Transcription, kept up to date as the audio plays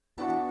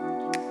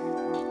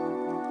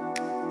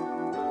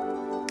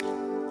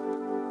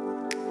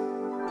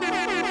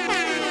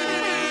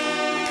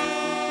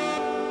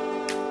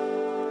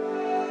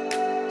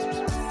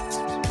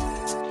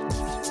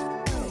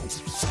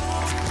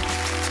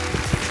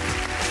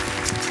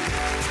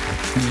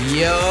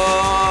Yo,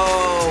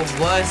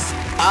 what's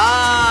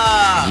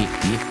up?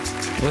 Yeah.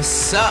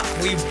 What's up?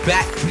 We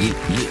back.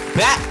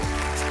 Back.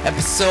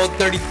 Episode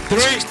 33.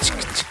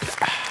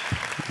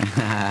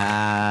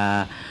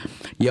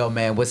 Yo,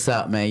 man, what's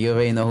up, man? You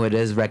already know who it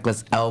is.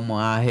 Reckless Elmo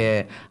out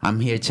here. I'm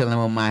here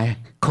chilling with my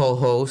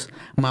co-host,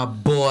 my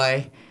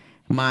boy,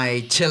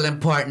 my chilling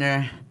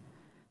partner.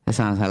 That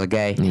sounds hella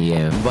gay.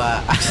 Yeah.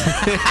 But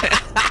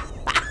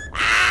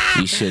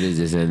You should have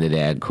just ended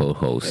that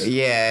co-host.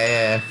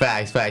 yeah,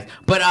 facts. But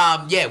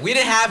yeah, we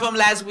didn't have him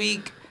last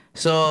week.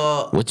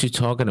 So What you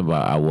talking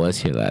about? I was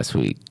here last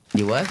week.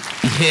 you what?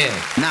 Yeah.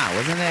 Nah,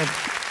 wasn't that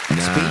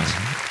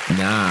speech?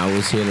 Nah, I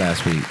was here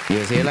last week. You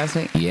was here last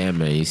week? Yeah,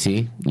 man. You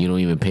see? You don't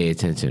even pay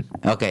attention.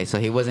 Okay, so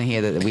he wasn't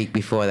here the week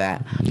before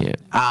that. Yeah.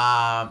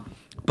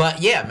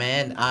 But yeah,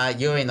 man,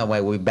 you already know why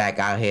we back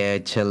out here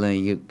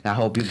chilling. I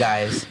hope you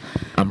guys.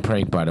 I'm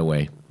pranked, by the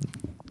way.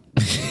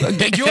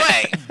 You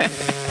ain't.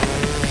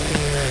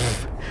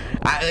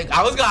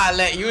 I was gonna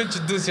let you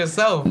introduce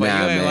yourself, but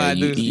Nah, you didn't man, want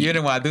to do. You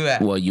didn't want to do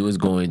that. Well, you was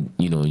going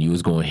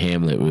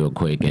Hamlet real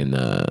quick, and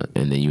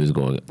then you was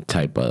going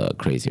type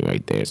crazy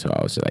right there. So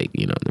I was like,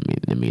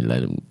 let me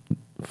let him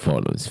fall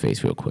on his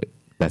face real quick.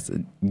 That's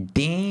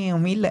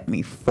damn. He let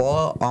me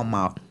fall on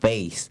my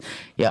face.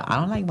 Yo, I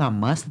don't like my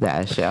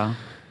mustache, yo.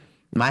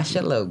 My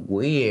shit look And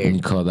weird.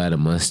 you call that a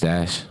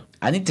mustache?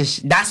 I need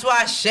to. That's why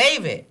I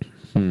shave it.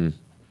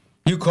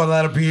 You call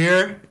that a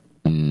beard?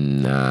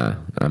 Nah,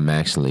 I'm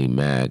actually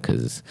mad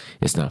because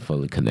it's not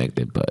fully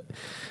connected, but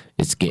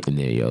it's getting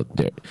there, yo.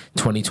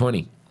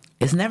 2020,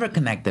 It's never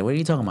connected. What are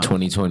you talking about?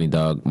 2020,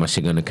 dog. My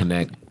shit gonna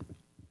connect.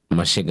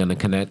 My shit gonna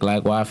connect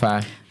like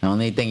Wi-Fi. The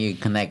only thing you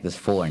connect is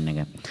 4,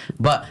 nigga.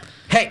 But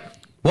hey,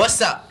 what's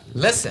up?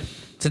 Listen,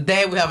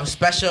 today we have a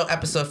special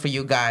episode for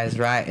you guys,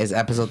 right? It's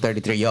episode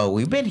 33. Yo,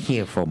 we've been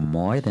here for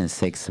more than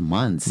 6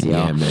 months, yo.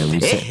 Yeah, man.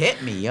 It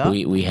hit me, yo.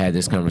 We had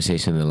this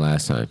conversation the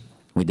last time.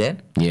 We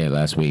did? Yeah,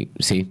 last week.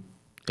 See,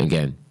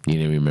 again, you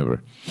didn't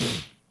remember.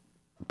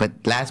 But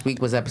last week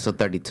was episode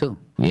 32.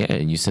 Yeah,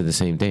 and you said the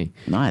same thing.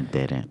 No, I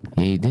didn't.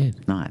 Yeah, you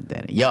did. No, I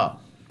didn't. Yo,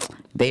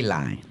 they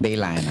lying. They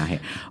lying out here.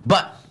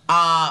 But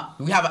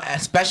we have a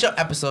special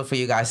episode for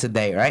you guys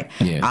today, right?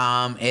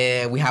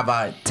 Yeah. We have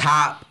our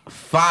top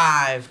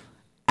 5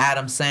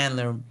 Adam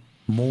Sandler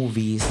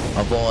movies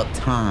of all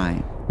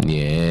time,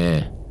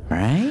 Yeah.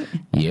 right?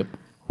 Yep.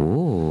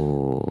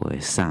 Ooh,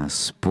 it sounds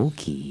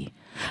spooky.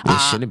 It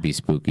shouldn't be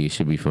spooky. It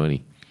should be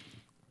funny.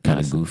 Kind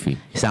of goofy.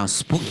 It sounds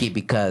spooky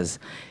because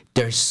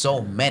there's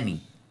so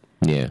many,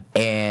 Yeah.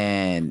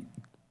 and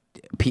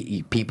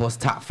people's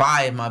top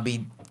 5 might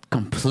be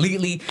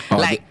completely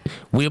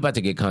We're about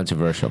to get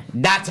controversial.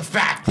 that's a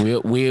fact.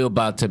 We're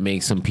about to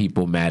make some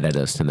people mad at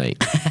us tonight.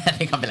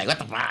 They're gonna be like, what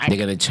the fuck? They're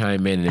gonna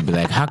chime in and be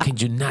like, "How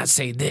could you not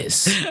say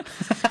this?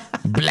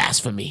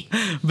 Blasphemy!"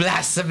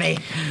 Blasphemy.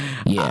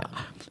 Yeah,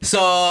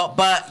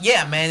 But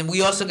yeah, man,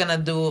 we also gonna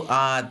do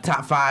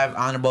top 5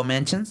 honorable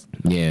mentions.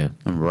 yeah.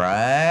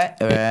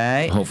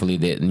 Right. Hopefully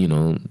that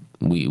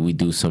we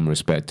do some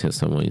respect to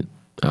someone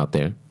out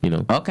there.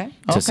 Okay.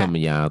 To some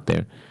of y'all out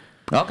there.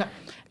 Okay.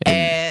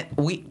 And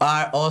we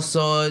are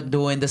also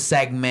doing the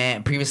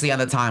segment previously on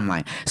the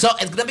timeline. So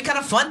it's gonna be kind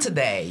of fun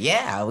today.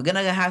 Yeah, we're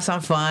gonna have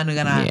some fun. We're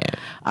gonna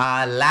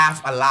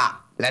laugh a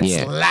lot.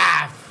 Let's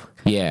laugh.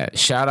 Yeah.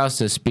 Shout outs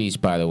to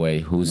Speech, by the way,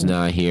 who's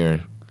not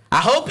here.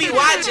 I hope he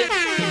watching.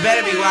 He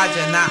better be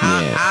watching. Nah,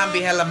 Yeah. I'm be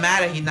hella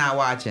mad if he not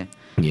watching.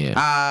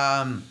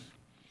 Yeah.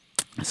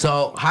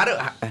 So how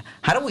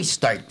do we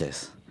start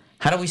this?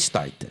 How do we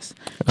start this?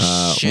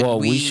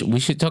 We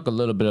should talk a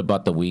little bit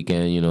about the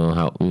weekend.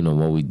 How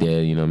what we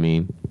did. You know what I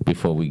mean,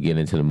 before we get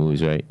into the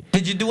movies, right?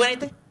 Did you do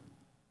anything?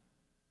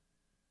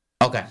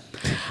 Okay.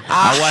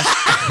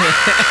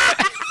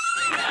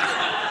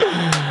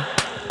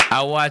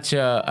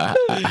 I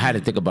had to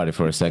think about it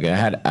for a second.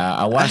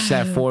 I watched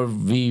that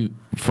 4v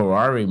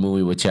Ferrari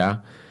movie with y'all,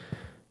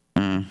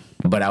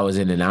 but I was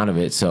in and out of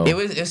it. So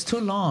It's too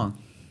long.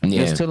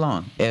 Yeah. It was too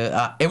long.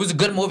 It was a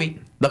good movie.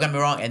 Don't get me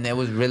wrong, and it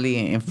was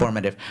really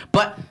informative.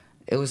 But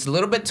it was a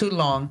little bit too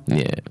long.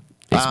 yeah.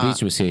 If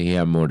Speech was here, he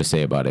had more to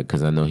say about it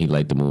because I know he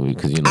liked the movie.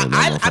 Because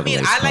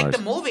I like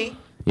the movie.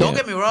 Don't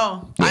get me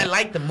wrong. Yeah. I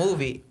like the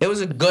movie. It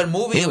was a good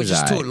movie. It was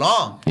just too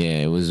long.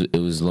 Yeah, it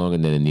was longer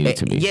than it needed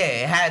to be.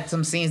 Yeah, it had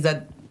some scenes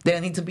that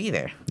didn't need to be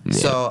there. Yeah.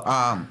 So,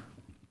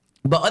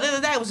 but other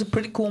than that, it was a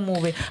pretty cool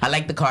movie. I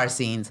like the car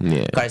scenes.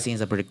 Yeah. Car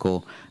scenes are pretty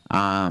cool.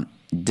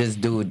 This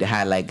dude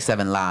had like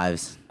 7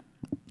 lives,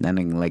 and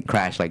then like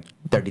crashed like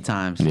 30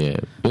 times. Yeah,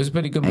 it was a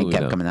pretty good And movie.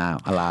 kept though. coming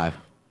out alive.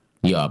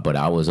 Yeah, but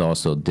I was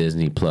also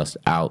Disney Plus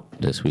out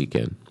this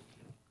weekend.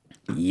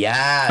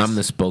 Yes. I'm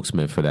the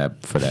spokesman for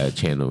that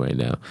channel right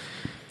now.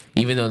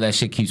 Even though that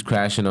shit keeps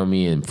crashing on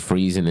me and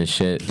freezing and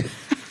shit.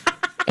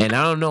 And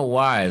I don't know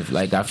why.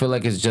 Like, I feel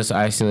like it's just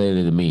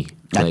isolated to me.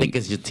 I Like, think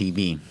it's your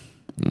TV.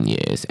 yeah,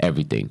 it's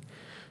everything.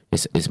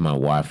 It's my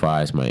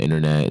Wi-Fi, it's my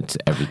internet, it's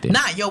everything.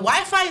 Nah, your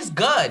Wi-Fi is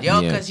good, yo,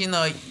 Yeah. because, you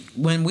know,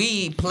 when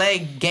we play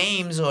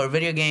games or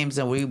video games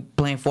and we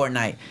playing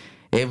Fortnite,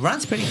 it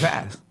runs pretty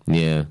fast.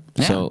 Yeah.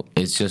 Yeah. So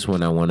it's just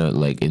when I want to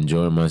like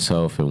enjoy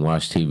myself and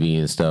watch TV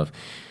and stuff.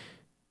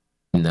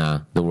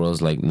 Nah, the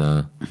world's like,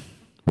 nah,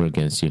 we're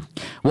against you.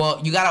 Well,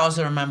 you gotta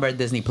also remember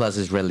Disney Plus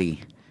is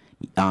really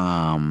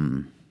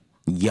young.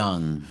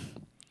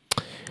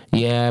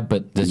 Yeah,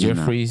 but does You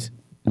know.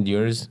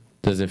 yours,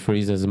 does it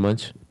freeze as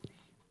much?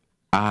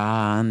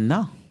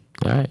 No.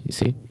 All right, you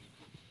see?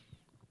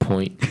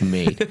 Point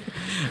made.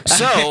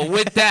 So,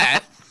 with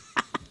that,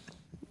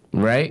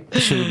 right?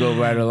 Should we go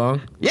right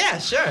along? Yeah,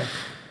 sure.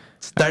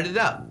 Start it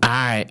up. All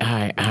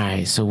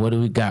right. So, what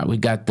do we got? We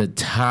got the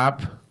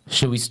top.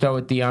 Should we start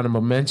with the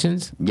honorable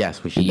mentions?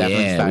 Yes, we should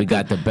definitely Yeah, start. we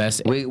got the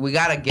best We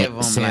gotta give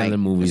them Sandler like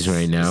movies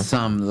right now.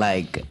 some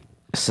like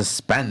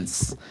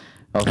suspense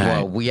of All what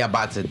right. we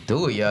about to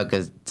do, yo,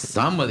 because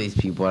some of these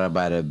people are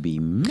about to be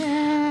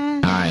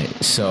mad. All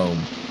right, so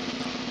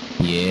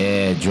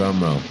yeah,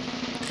 drum roll.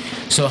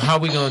 So how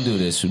we gonna do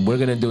this? We're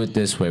gonna do it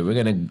this way.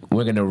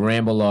 We're gonna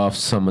ramble off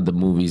some of the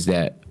movies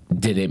that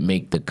didn't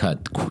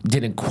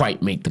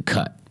quite make the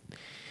cut.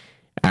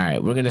 All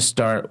right, we're gonna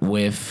start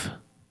with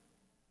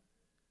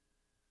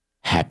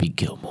Happy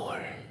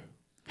Gilmore.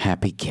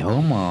 Happy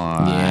Gilmore.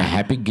 Yeah,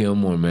 Happy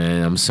Gilmore,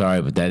 man. I'm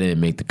sorry, but that didn't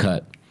make the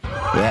cut.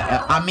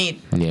 Yeah. I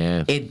mean,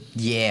 Yeah,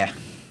 yeah.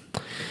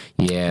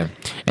 yeah.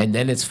 And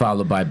then it's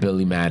followed by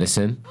Billy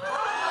Madison.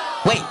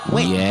 Wait.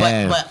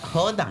 Yeah. But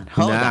hold on.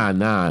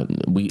 Nah.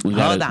 We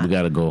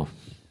gotta go.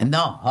 No,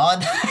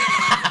 hold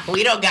on.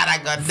 We don't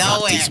gotta go Fuck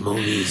nowhere. these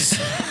movies.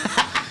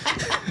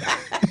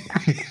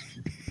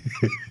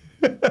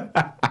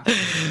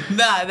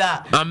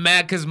 Nah. I'm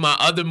mad because my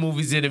other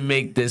movies didn't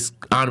make this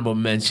honorable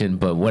mention,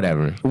 but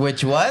whatever.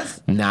 Which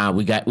was? Nah,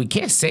 we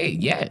can't say it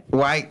yet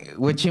Why?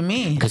 What you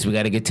mean? because we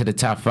got to get to the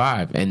top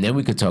 5, and then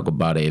we could talk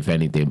about it if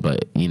anything.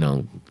 But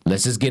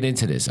let's just get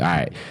into this. All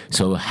right.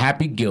 So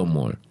Happy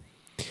Gilmore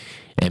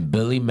and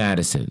Billy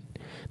Madison,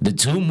 the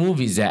two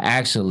movies that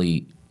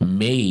actually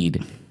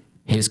made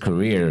his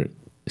career,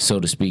 so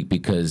to speak,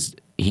 because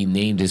he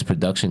named his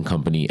production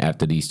company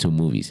after these two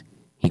movies.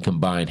 He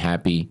combined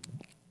Happy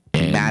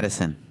and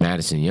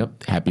Madison,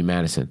 yep. Happy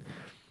Madison.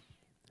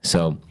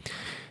 So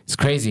it's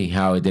crazy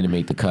how it didn't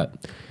make the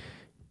cut.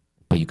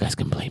 But you guys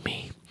can blame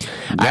me.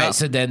 All right,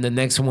 so then the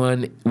next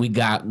one, we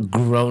got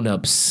Grown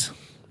Ups.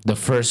 The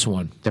first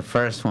one. The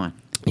first one.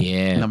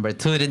 Yeah. Number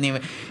 2 didn't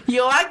even.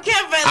 Yo, I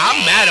can't believe.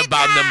 I'm mad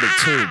about number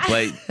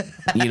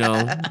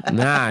 2, but,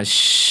 nah,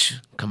 shh.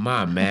 Come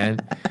on, man.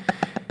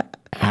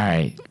 All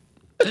right.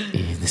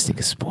 Yeah, this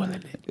nigga's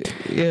spoiling it.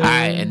 Yeah. All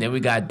right, and then we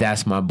got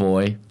That's My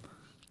Boy.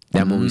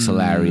 That movie's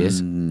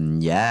hilarious.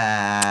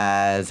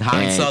 Yes.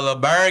 Han And- Solo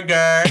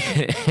Burger.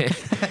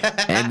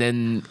 And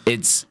then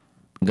it's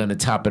gonna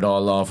top it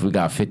all off. We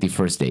got 50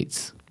 First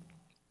Dates.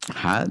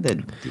 How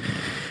did.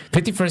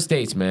 50 First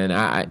Dates, man.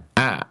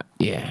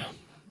 Yeah.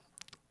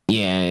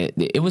 Yeah,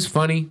 it was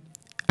funny.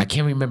 I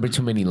can't remember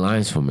too many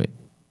lines from it.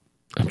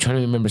 I'm trying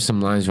to remember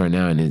some lines right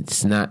now, and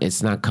it's not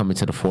coming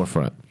to the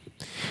forefront.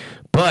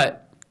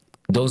 But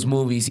those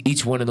movies,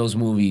 each one of those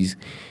movies,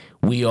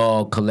 we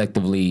all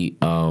collectively,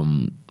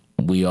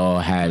 we all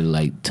had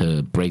like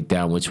to break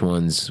down which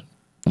ones,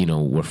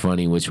 were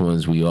funny, which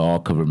ones we all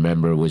could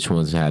remember, which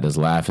ones had us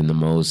laughing the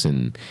most,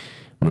 and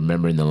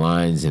remembering the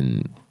lines,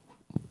 and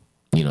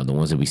the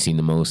ones that we seen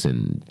the most,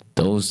 and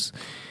those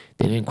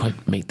they didn't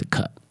quite make the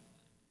cut.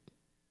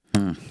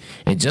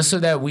 And just so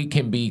that we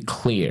can be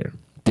clear,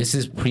 this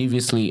is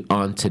previously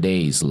on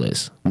today's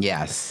list.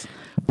 Yes.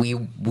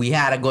 We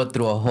had to go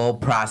through a whole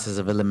process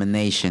of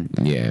elimination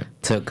Yeah.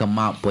 to come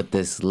up with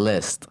this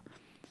list.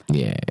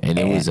 Yeah, and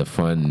it was a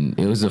fun.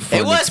 It was a fun.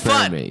 It was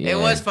fun. experiment. It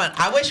was fun.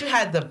 I wish we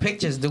had the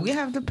pictures. Do we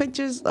have the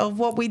pictures of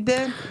what we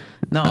did?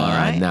 No,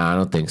 right? Nah, I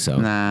don't think so.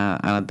 Nah,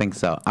 I don't think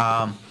so.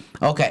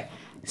 Okay.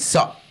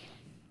 So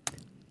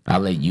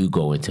I'll let you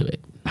go into it.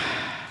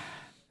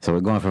 we're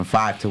going from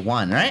 5 to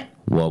 1, right?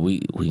 Well, we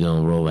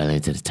gonna roll right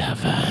into the top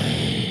 5.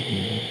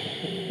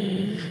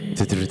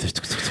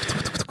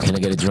 Can I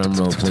get a drum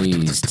roll,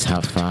 please?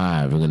 Top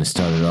 5. We're gonna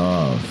start it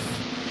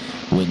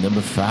off with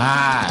number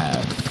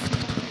 5.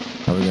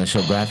 Are we gonna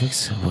show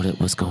graphics?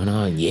 What's going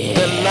on? Yeah.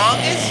 The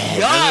longest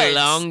yard. The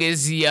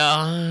longest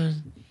yard.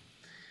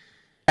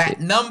 At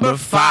number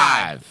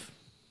 5.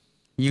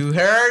 You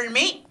heard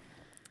me?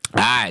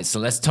 All right, so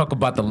let's talk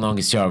about The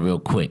Longest Yard real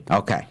quick.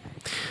 Okay.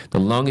 The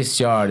Longest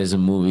Yard is a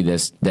movie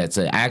that's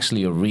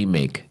actually a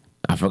remake.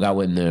 I forgot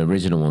when the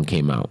original one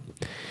came out.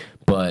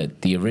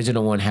 But the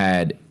original one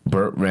had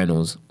Burt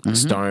Reynolds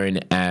starring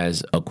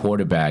as a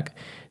quarterback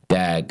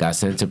that got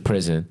sent to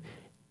prison.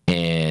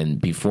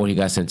 And before he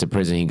got sent to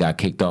prison, he got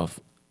kicked off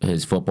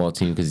his football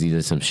team because he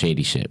did some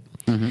shady shit.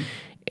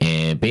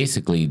 And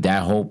basically,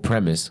 that whole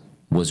premise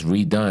was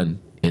redone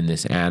in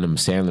this Adam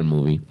Sandler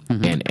movie.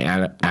 And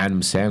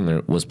Adam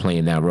Sandler was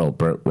playing that role,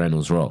 Burt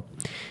Reynolds' role.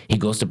 He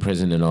goes to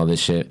prison and all this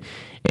shit.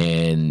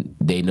 And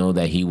they know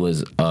that he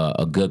was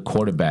a good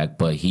quarterback,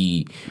 but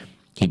he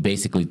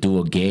basically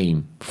threw a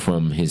game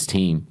from his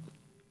team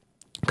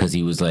because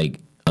he was like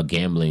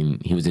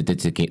he was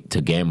addicted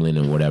to gambling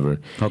and whatever.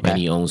 Okay. And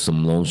he owned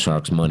some loan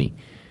sharks money.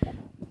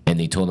 And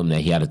they told him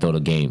that he had to throw the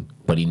game.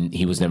 but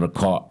he was never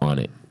caught on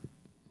it.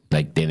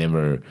 Like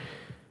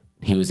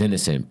he was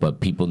innocent, but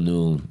people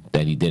knew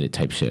that he did it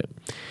type shit.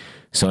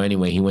 So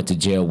anyway, he went to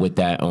jail with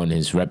that on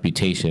his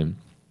reputation,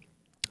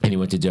 and he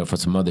went to jail for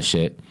some other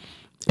shit.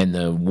 And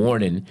the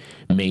warden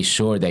made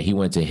sure that he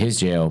went to his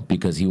jail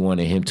because he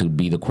wanted him to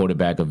be the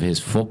quarterback of his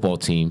football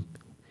team.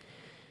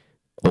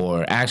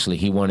 Or actually,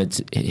 he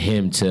wanted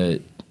him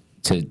to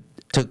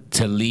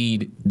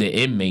lead the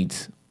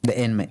inmates. The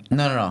inmate.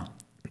 No.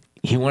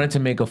 He wanted to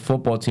make a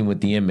football team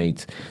with the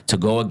inmates to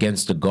go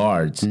against the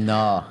guards.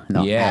 No.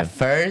 Yeah. At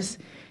first,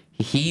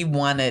 he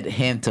wanted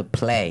him to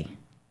play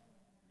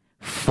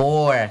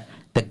for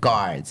the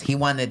guards. He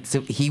wanted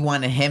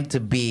him to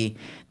be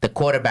the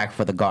quarterback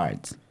for the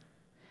guards.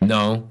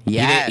 No,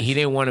 yes. He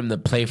didn't want him to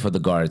play for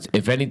the guards.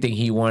 If anything,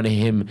 he wanted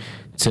him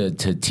to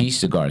teach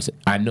the guards.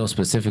 I know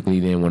specifically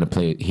he didn't want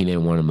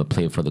him to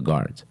play for the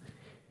guards.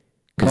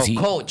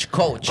 Coach,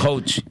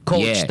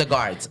 yeah. the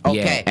guards. Okay,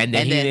 yeah. And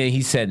then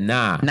he said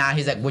nah. Nah,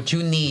 he's like, what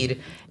you need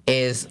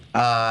is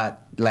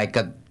like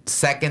a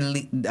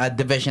second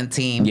division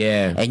team.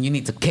 Yeah. And you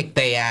need to kick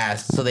their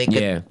ass so they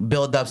can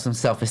build up some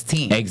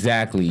self-esteem.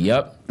 Exactly.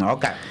 Yep.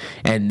 Okay.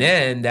 And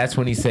then that's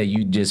when he said,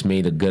 you just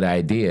made a good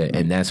idea.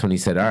 And that's when he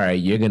said, all right,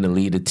 you're going to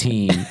lead a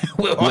team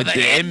with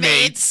the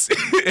inmates.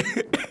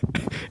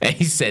 And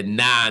he said,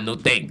 nah, no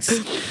thanks.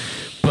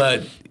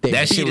 But they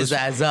that beat shit his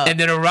ass up. And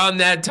then around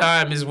that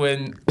time is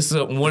when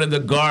one of the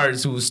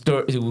guards who was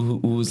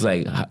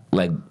like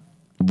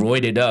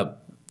roided up,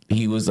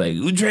 he was like,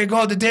 who drank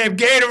all the damn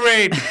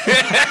Gatorade?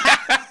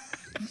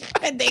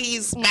 And then he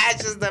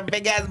smashes the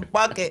big ass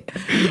bucket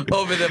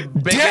over the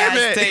big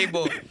ass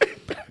table.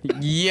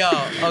 Yo,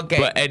 okay.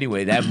 But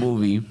anyway, that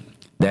movie,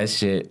 that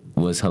shit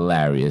was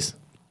hilarious.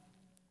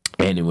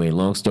 Anyway,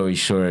 long story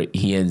short,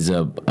 he ends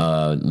up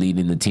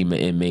leading the team of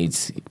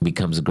inmates,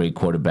 becomes a great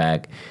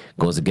quarterback,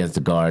 goes against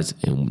the guards,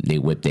 and they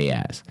whip their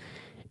ass.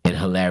 And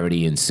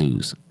hilarity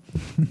ensues.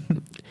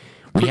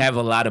 We have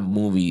a lot of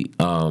movie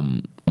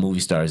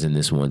stars in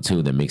this one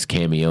too that makes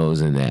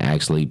cameos and that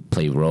actually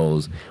play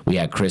roles. We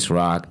had Chris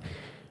Rock.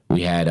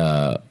 We had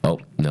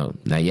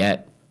not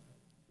yet.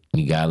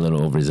 You got a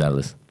little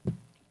overzealous.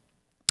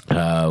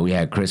 We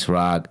had Chris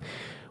Rock.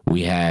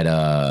 We had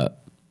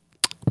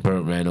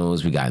Burt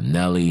Reynolds. We got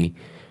Nelly.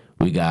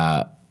 We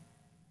got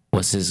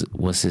what's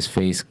his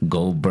face?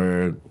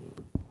 Goldberg.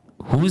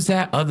 Who's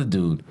that other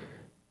dude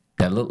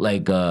that looked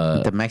like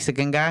the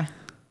Mexican guy?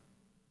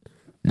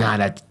 Nah,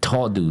 that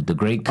tall dude, the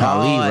Great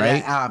Khali,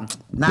 right?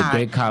 The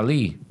Great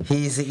Khali.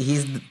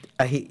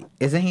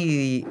 Isn't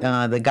he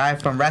the guy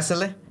from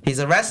wrestling? He's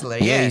a wrestler.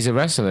 Yeah, he's a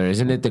wrestler.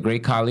 Isn't it the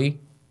Great Khali?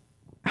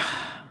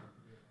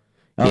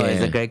 It's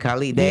the Great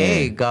Khali.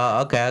 There you go.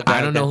 Okay. I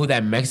don't know who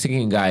that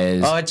Mexican guy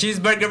is. Oh,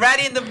 cheeseburger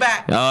right in the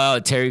back. Oh,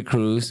 Terry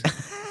Crews.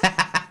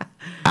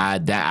 I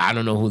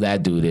don't know who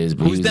that dude is.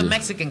 But who's the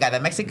Mexican guy? The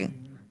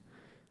Mexican?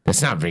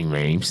 That's not Ving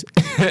Rhames.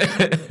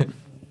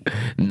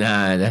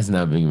 Nah, that's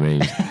not Ving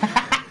Rhames.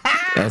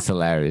 That's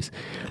hilarious.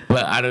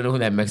 But I don't know who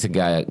that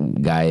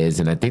Mexican guy is,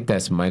 and I think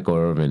that's Michael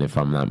Irvin, if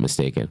I'm not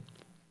mistaken.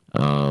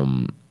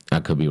 I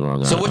could be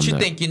wrong. So what you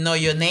think? You know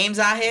your names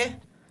out here?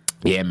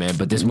 Yeah, man,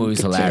 but this movie's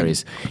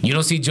hilarious. You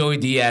don't see Joey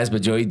Diaz,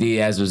 but Joey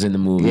Diaz was in the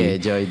movie. Yeah,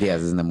 Joey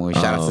Diaz is in the movie.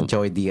 Shout out to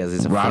Joey Diaz.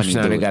 He's a Rob funny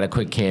Schneider dude. got a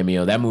quick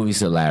cameo. That movie's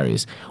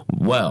hilarious.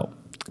 Well,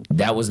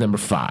 that was number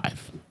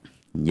 5.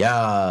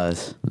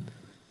 Yes.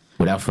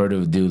 Without further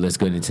ado, let's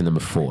go into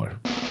number 4.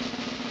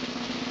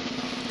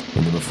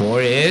 And number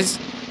 4 is...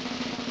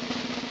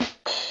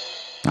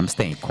 I'm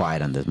staying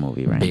quiet on this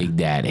movie right Big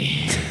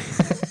Daddy.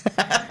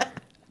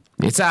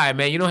 It's all right,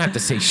 man. You don't have to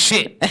say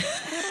shit.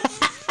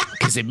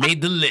 Because it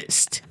made the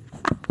list.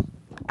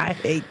 I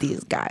hate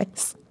these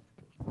guys.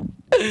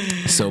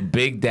 So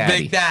Big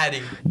Daddy. Big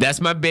Daddy.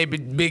 That's my baby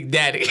Big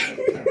Daddy.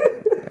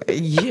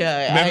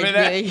 Yeah. Remember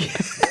that?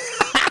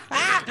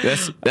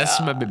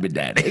 That's my baby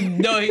daddy.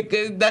 No,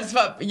 that's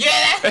my... Yeah,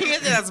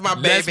 that's my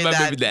baby daddy.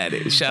 That's my baby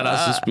daddy. Shout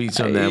out to Speech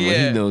on that one.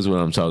 He knows what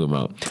I'm talking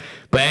about.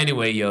 But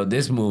anyway, yo,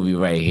 this movie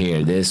right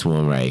here, this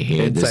one right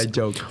here. Inside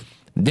joke.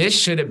 This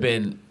should have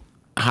been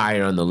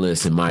higher on the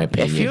list, in my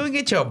opinion. If you don't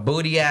get your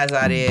booty ass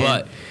out of here.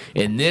 But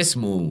in this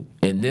movie,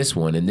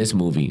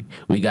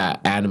 we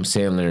got Adam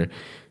Sandler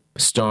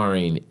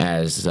starring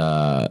as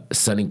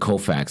Sonny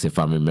Koufax, if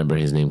I remember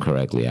his name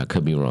correctly. I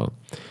could be wrong.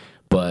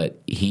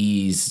 But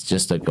he's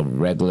just like a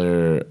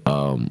regular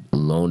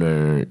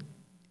loner,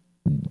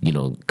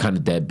 kind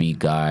of deadbeat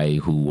guy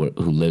who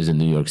lives in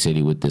New York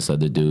City with this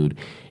other dude,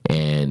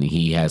 and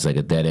he has like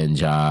a dead end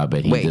job.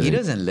 And he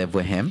doesn't live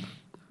with him.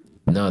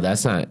 No,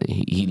 that's not.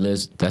 He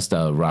lives. That's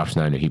the Rob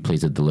Schneider. He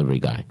plays a delivery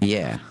guy.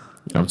 Yeah,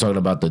 I'm talking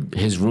about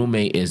his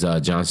roommate is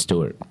Jon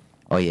Stewart.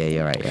 Oh yeah,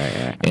 you're right.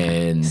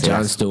 And so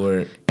Jon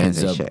Stewart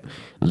ends up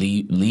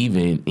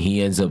leaving.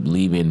 He ends up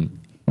leaving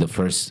the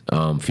first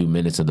few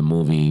minutes of the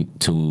movie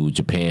to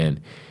Japan,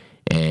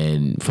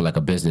 and for like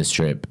a business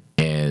trip.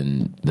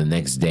 And the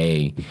next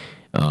day,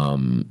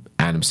 Adam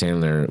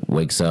Sandler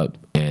wakes up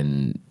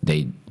and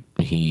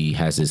he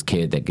has this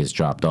kid that gets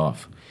dropped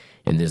off,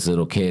 and this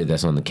little kid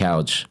that's on the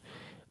couch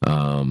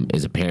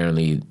is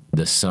apparently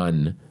the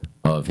son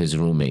of his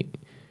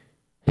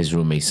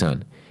roommate's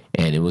son.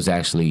 And it was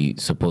actually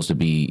supposed to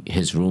be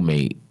his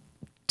roommate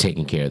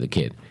taking care of the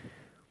kid.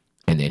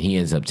 And then he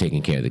ends up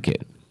taking care of the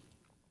kid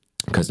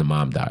because the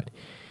mom died.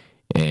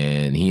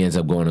 And he ends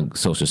up going to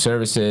social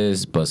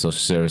services, but social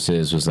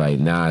services was like,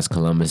 nah, it's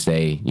Columbus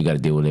Day. You got to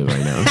deal with it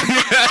right now.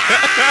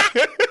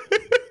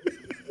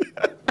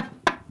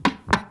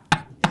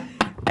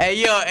 Hey,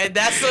 yo, and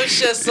that's some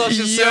shit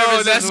social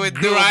services that's would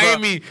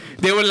grimy. do,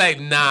 They were like,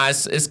 nah,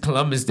 it's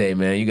Columbus Day,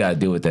 man. You got to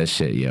deal with that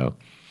shit, yo.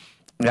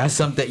 That's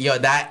something, yo,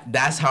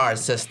 that's how our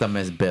system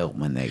is built,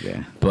 my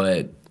nigga.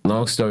 But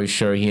long story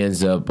short, he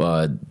ends up,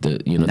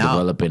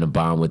 developing a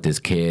bond with this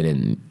kid,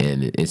 and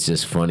it's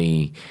just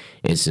funny.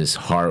 It's just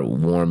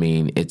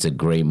heartwarming. It's a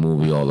great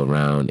movie all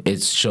around.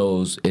 It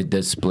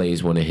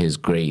displays one of his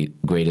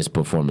greatest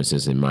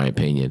performances, in my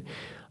opinion.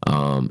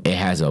 It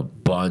has a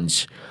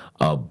bunch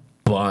of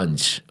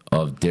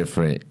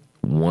different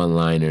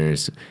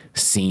one-liners,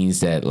 scenes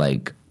that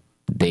like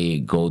they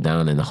go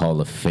down in the Hall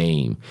of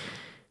Fame.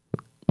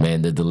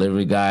 Man, the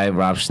delivery guy,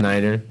 Rob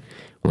Schneider,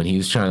 when he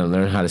was trying to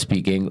learn how to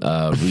speak read,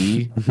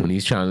 when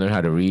he's trying to learn how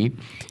to read,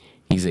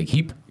 he's like,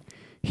 heap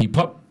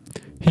up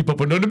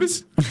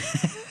anonymous.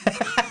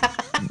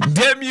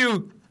 Damn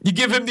you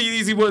give him the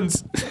easy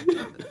ones.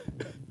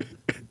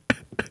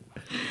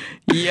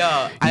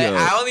 Yo,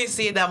 I only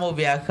seen that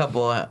movie a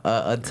couple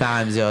of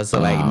times, yo.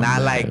 So like, not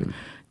man. Like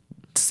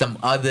some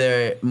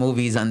other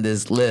movies on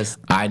this list.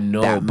 I know,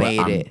 that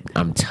made it.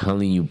 I'm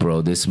telling you,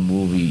 bro, this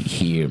movie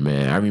here,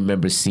 man. I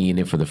remember seeing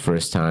it for the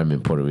first time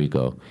in Puerto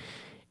Rico,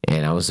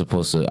 and I was in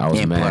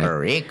mad. Puerto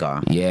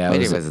Rico. Yeah, it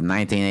was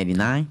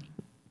 1989.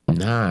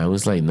 Nah, it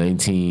was like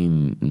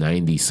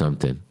 1990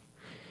 something.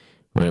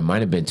 Or it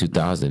might have been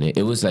 2000.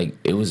 It was in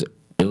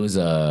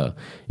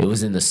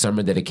the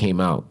summer that it came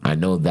out. I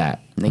know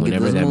that. Nigga,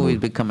 this movie's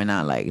been coming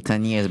out like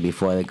 10 years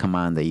before they come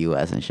out in the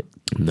U.S. and shit.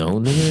 No,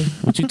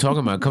 nigga. What you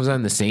talking about? It comes out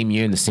in the same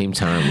year and the same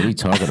time. What are you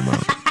talking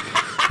about?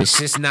 It's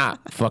just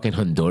not fucking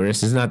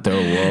Honduras. It's not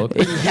third world.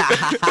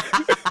 Yeah.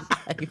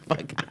 You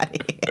fuck out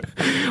of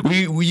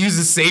here. We use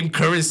the same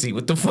currency.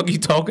 What the fuck are you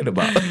talking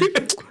about?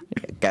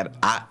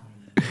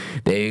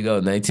 There you go,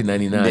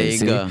 1999. There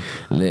you go.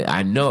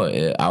 I know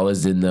it. I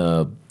was in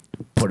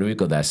Puerto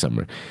Rico that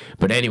summer.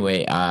 But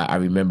anyway, I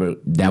remember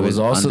that was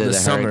also the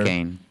summer.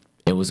 Hurricane.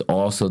 It was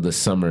also the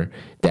summer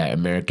that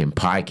American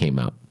Pie came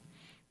out.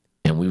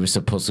 And we were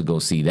supposed to go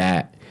see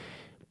that.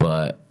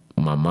 But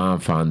my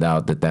mom found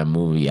out that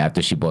movie,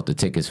 after she bought the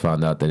tickets,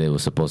 found out that it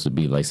was supposed to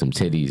be like some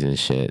titties and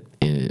shit.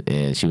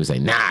 And she was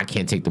like, nah, I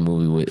can't take the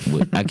movie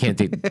I can't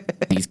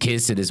take these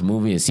kids to this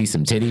movie and see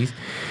some titties.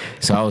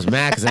 So I was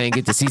mad because I didn't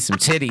get to see some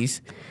titties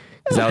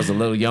because I was a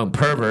little young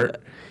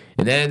pervert.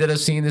 And then I ended up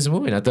seeing this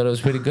movie, and I thought it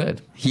was pretty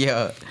good.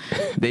 Yeah,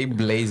 they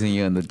blazing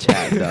you in the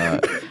chat,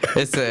 dog.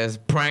 It says,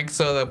 pranks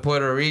of the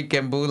Puerto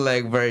Rican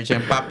bootleg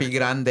version, Papi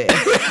Grande.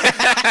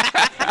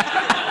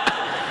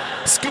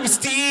 Scuba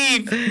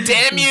Steve,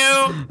 damn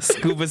you.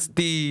 Scuba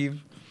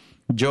Steve.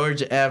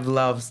 George F.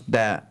 loves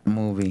that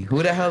movie.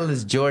 Who the hell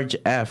is George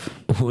F?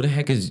 Who the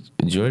heck is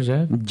George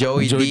F?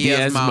 Joey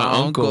Diaz, my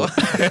uncle.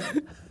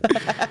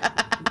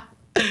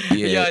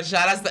 Yeah. Yo,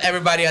 shout outs to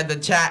everybody on the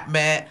chat,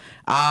 man.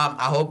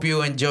 I hope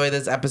you enjoy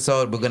this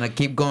episode. We're gonna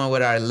keep going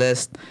with our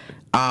list.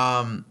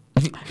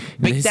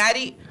 Big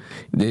Daddy.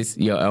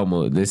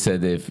 Elmo. They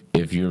said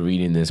if you're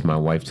reading this, my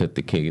wife took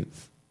the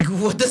kids.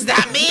 What does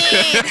that mean?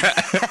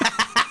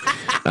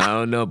 I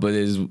don't know, but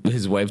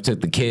his wife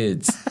took the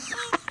kids.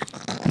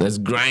 That's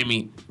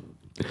grimy.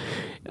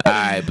 All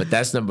right, but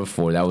that's number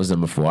 4. That was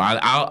number 4.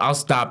 I'll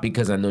stop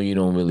because I know you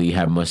don't really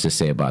have much to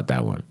say about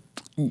that one.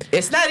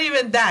 It's not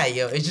even that,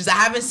 yo. It's just I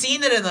haven't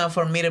seen it enough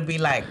for me to be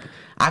like,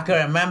 I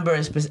can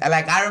remember.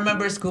 Like I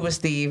remember Scuba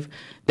Steve,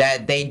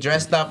 that they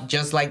dressed up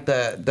just like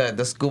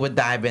the scuba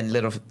diving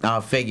little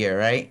figure,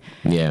 right?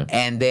 Yeah.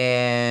 And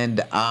then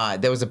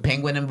there was a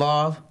penguin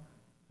involved,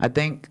 I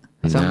think.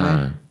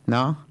 Somewhere.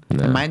 No?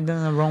 Am I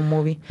doing the wrong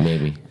movie?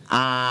 Maybe.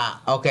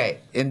 Okay.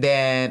 And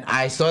then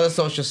I saw the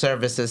social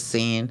services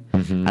scene.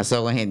 Mm-hmm. I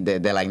saw when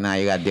they're like, nah,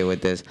 you gotta deal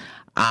with this.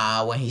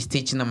 When he's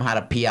teaching them how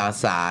to pee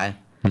outside.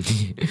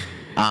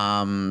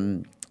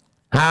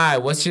 Hi,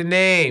 what's your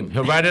name?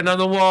 He'll write it on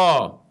the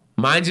wall.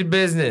 Mind your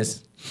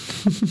business.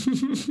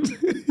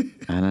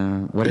 I don't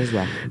know. What is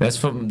that?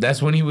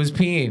 That's when he was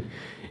peeing.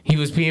 He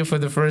was peeing for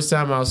the first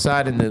time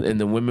outside, and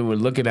the women were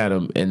looking at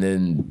him. And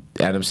then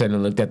Adam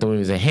Sandler looked at the women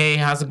and said, "Hey,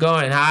 how's it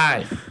going?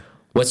 Hi,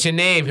 what's your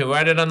name? He'll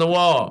write it on the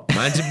wall.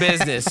 Mind your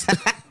business."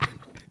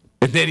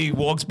 And then he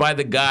walks by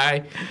the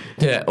guy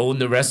that owned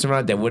the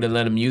restaurant that wouldn't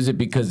let him use it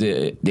because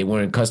they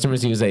weren't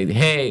customers. He was like,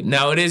 "Hey,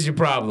 now it is your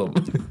problem."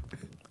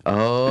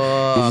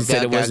 Oh, he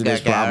said it wasn't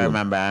his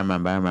problem. I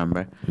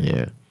remember.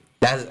 Yeah.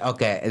 That's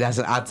okay. That's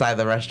outside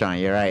the restaurant.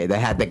 You're right. They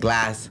had the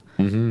glass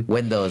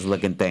windows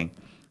looking thing.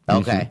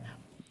 Okay. Mm-hmm.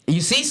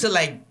 You see, so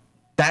like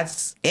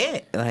that's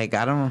it. Like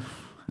I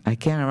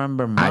can't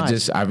remember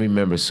much. I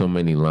remember so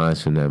many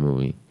lines from that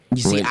movie.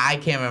 You see, I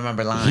can't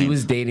remember lines. He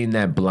was dating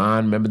that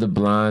blonde. Remember the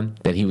blonde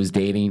that he was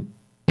dating?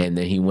 and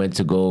then he went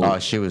to go. Oh,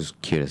 she was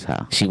cute as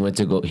hell. He went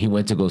to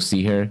go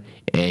see her,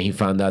 and he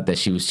found out that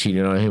she was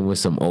cheating on him with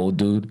some old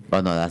dude.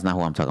 Oh no, that's not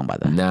who I'm talking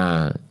about. Then.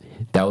 Nah,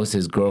 that was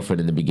his girlfriend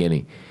in the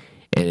beginning,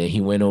 and then he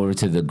went over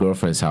to the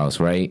girlfriend's house,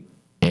 right?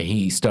 And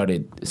he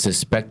started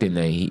suspecting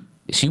that he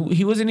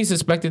wasn't even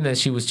suspecting that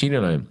she was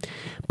cheating on him,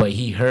 but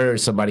he heard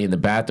somebody in the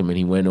bathroom, and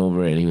he went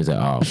over and he was like,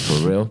 "Oh,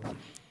 for real?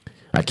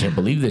 I can't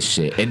believe this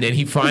shit." And then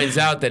he finds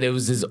out that it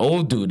was this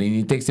old dude, and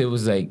he thinks it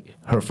was like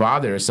her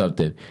father or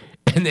something.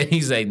 And then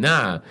he's like,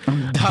 "Nah."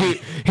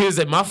 He was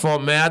like, "My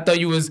fault, man. I thought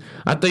you was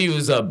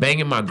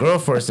banging my girl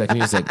for a second."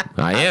 He was like,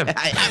 "I am."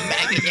 I am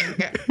banging your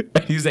girl.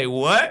 He's like,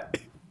 "What?"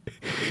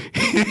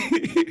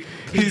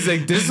 He's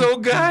like, "This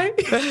old guy?"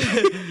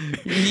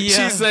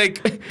 She's like,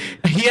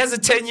 "He has a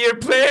 10-year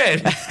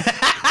plan."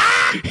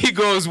 He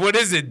goes, "What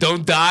is it?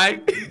 Don't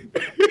die?"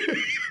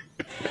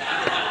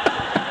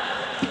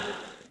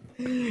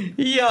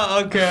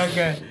 Yo,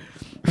 okay.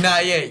 Nah,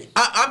 yeah.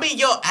 I mean,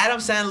 yo, Adam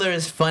Sandler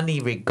is funny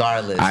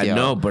regardless. I yo.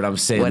 know, but I'm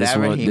saying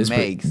Whatever he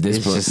makes,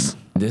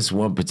 this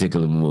one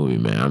particular movie,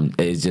 man,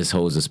 it just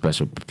holds a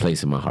special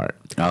place in my heart.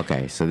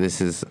 Okay, so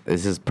this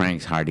is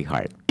Prank's Hardy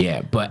Heart.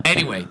 Yeah, but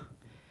anyway,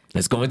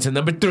 let's go into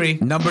number 3.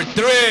 Number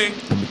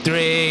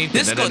 3.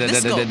 Disco.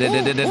 Disco.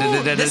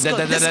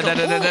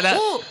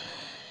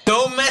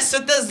 Don't mess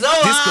with the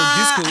Zoa.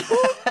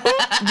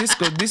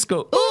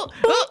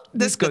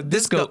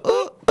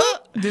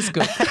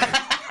 Disco.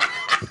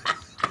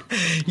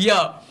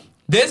 Yo,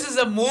 this is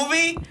a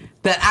movie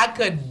that I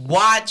could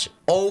watch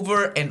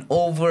over and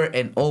over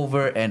and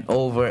over and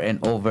over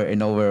and over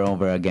and over and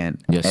over again.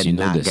 Yes, and you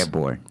know not this. get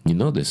bored. You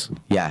know this.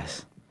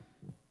 Yes.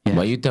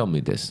 Why you tell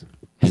me this?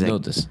 You know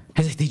this.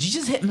 He's like, did you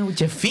just hit me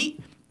with your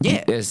feet?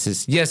 Yeah. Yes,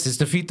 it's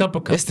the feet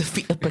uppercut. It's the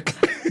feet uppercut.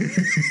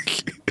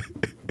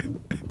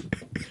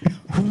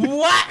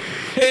 What?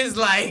 He's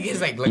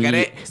like, look at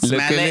it,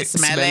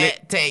 smell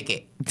it, take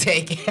it.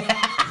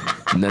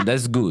 Now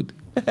that's good.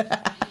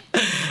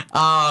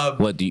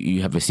 What do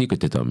you have a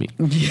secret to tell me?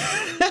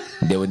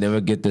 They would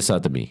never get this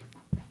out of me.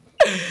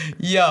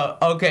 Yo,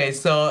 okay,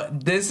 so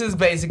this is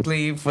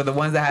basically for the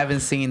ones that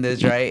haven't seen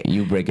this, right?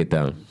 You break it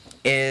down.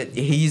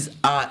 He's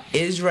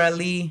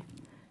Israeli.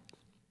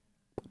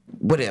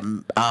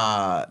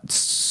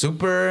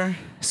 Super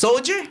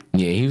soldier?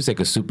 Yeah, he was like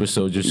a super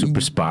soldier, super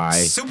spy.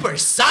 Super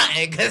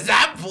something, because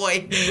that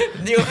boy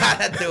knew how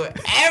to do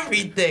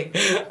everything.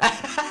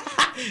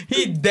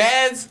 He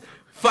danced,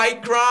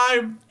 fight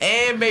crime,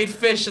 and made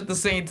fish at the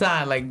same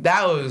time. Like,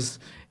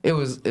 it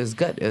was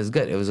good. It was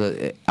good. It was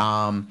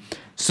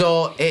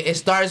so it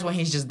starts when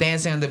he's just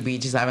dancing on the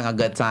beach. He's having a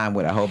good time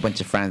with a whole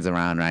bunch of friends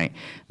around, right?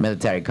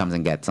 Military comes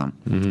and gets him.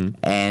 Mm-hmm.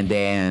 And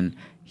then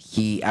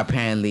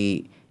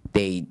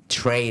they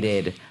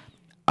traded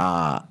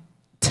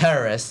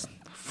terrorists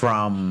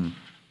from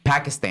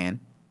Pakistan,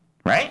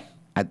 right?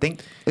 I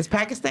think it's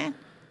Pakistan.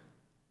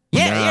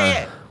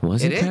 Yeah.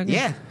 Was it Pakistan?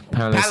 Yeah.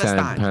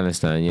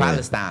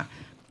 Palestine.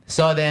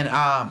 So then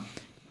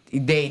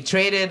they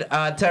traded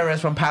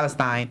terrorists from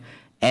Palestine,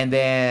 and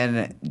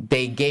then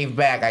they gave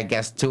back, I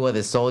guess, 2 of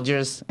the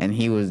soldiers, and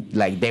he was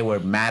like, they were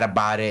mad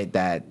about it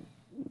that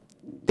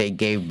they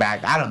gave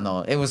back. I don't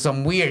know. It was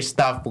some weird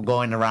stuff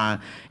going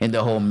around in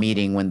the whole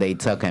meeting when they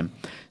took him.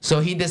 So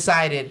he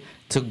decided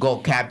to go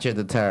capture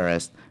the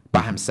terrorist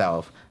by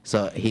himself,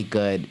 so it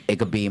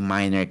could be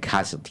minor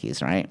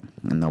casualties, right?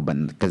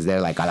 Because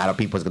they're like, a lot of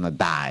people's gonna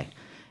die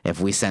if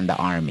we send the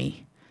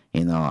army.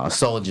 You know, a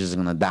soldier's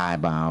gonna die,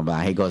 blah, blah, blah.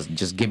 He goes,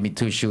 just give me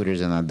 2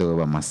 shooters and I'll do it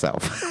by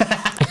myself.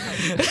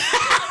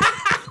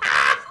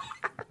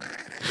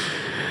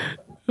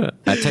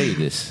 I tell you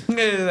this.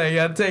 Like,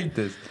 I'll take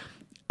this.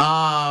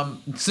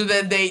 So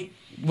then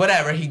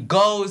he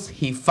goes,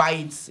 he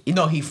fights,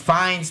 he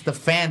finds the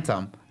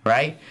Phantom,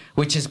 right?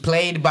 Which is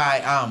played by,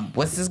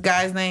 what's this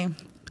guy's name?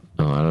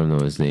 Oh, I don't know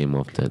his name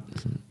off that.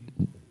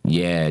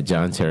 Yeah,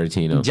 John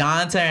Tarantino.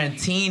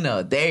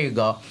 There you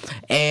go.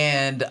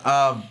 And,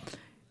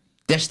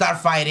 they start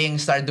fighting,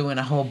 start doing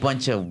a whole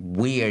bunch of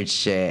weird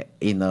shit,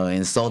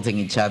 insulting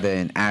each other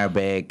in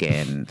Arabic,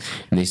 and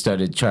they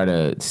started trying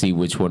to see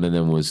which one of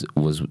them was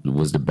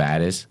the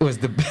baddest.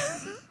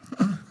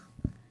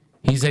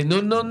 He's like,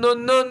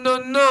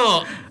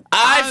 no.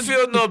 I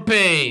feel no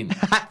pain.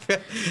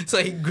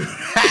 So he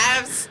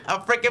grabs a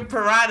freaking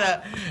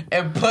piranha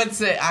and puts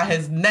it on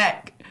his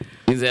neck.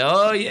 He's like,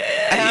 oh yeah,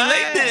 I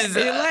like this.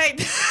 He liked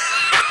this.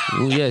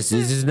 Oh yes,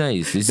 this is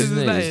nice. This is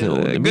nice.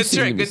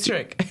 Good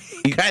trick.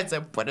 He grabs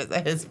and put it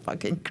in his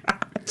fucking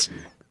crotch.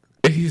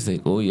 He's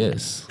like, oh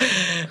yes.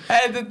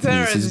 And the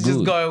terrorist is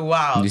just going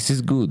wild. This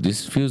is good.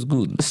 This feels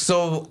good.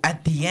 So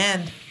at the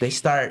end, they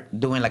start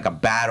doing like a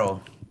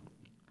battle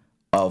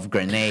of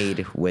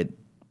grenade with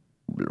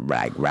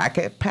like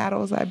racket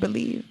paddles, I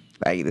believe.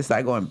 Like they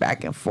start going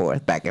back and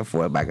forth.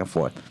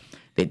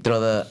 They throw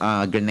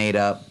the grenade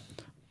up,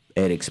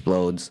 it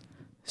explodes.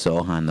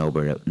 Sohan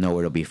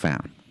nowhere to be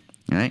found.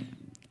 Right?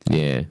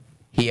 Yeah.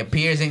 He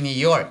appears in New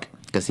York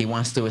because he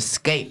wants to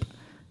escape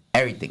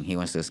everything. He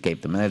wants to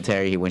escape the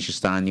military. He wants to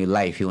start a new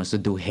life. He wants to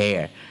do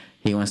hair.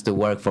 He wants to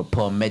work for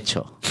Paul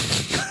Mitchell.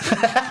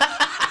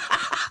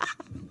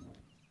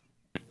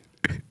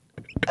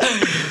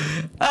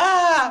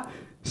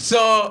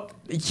 So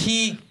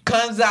he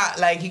comes out of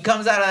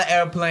the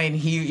airplane.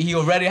 He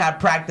already had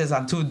practice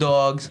on 2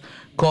 dogs,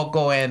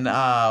 Coco and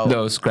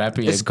no,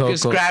 Scrappy and Coco.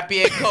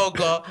 Scrappy and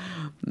Coco,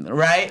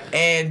 right?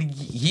 And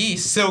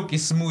he's silky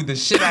smooth the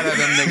shit out of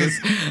them niggas.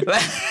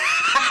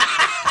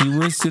 He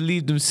wants to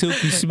leave them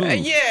silky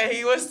smooth. Yeah,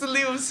 he wants to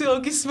leave them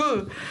silky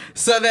smooth.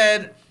 So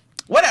then,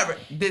 whatever.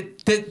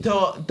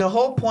 The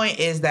whole point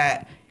is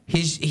that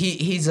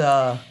he's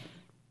a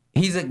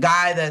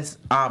guy that's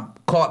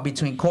caught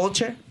between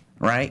culture,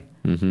 right?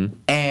 Mm-hmm.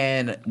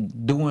 And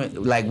doing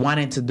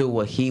wanting to do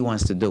what he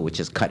wants to do, which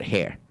is cut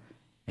hair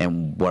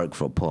and work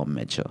for Paul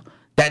Mitchell.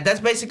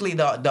 That's basically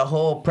the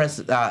whole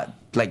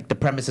the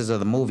premises of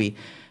the movie.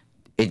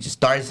 It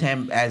starts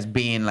him as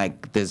being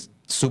like this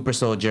super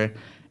soldier,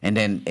 and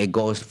then it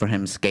goes for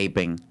him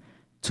escaping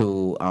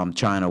to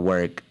trying to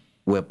work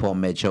with Paul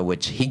Mitchell,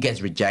 which he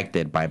gets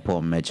rejected by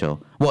Paul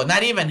Mitchell. Well,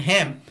 not even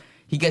him.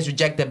 He gets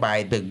rejected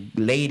by the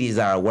ladies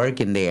that are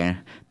working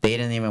there. They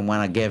didn't even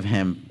want to give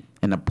him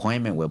an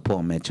appointment with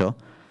Paul Mitchell.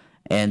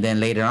 And then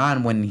later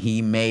on, when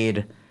he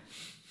made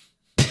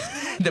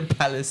the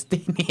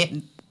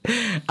Palestinian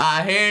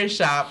hair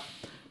shop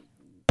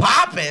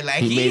popping, like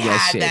he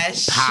had that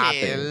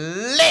shit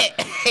lit.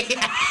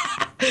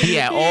 He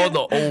had all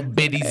the old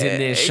biddies in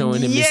there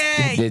showing him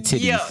their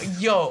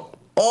titties. Yo,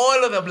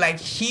 all of them.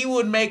 Like, he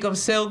would make them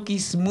silky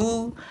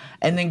smooth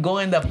and then go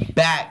in the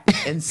back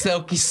and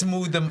silky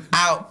smooth them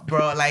out,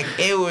 bro. Like,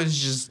 it was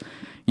just,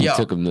 yo. He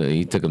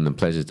took him to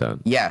Pleasure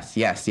Town. Yes.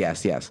 What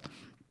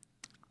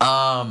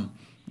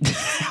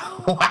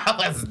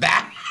was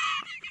that?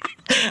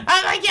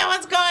 I'm like, yo,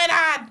 what's going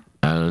on?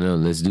 I don't know.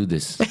 Let's do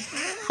this.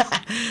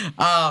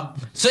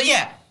 So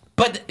yeah,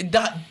 but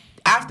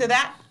after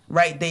that,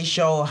 right? They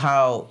show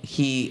how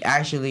he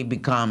actually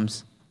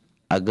becomes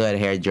a good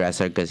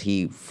hairdresser because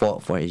he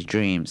fought for his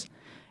dreams,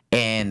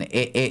 and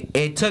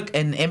it took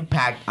an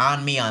impact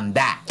on me on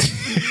that.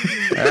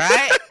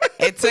 Right?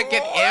 It took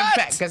an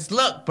impact because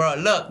look, bro,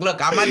 look.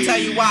 I'm gonna tell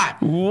you why.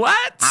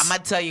 What? I'm gonna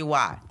tell you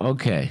why.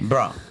 Okay,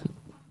 bro.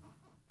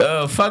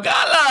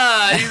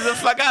 Fagala. He's a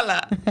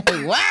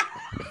fagala. What?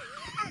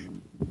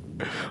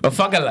 A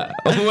fagala.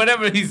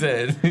 Whatever he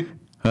said.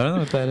 I don't know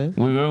what that is.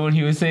 Remember when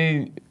he was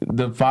saying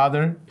the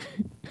father,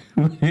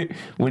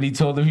 when he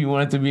told him he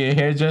wanted to be a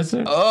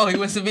hairdresser? Oh, he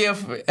wants to be a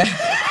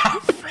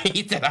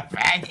he said a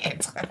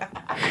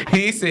faggot.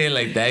 He said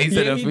like that. He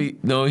said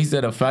he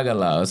said a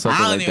fagala or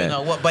something like that. I don't even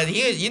know what, but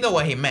you know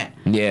what he meant.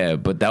 Yeah,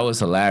 but that was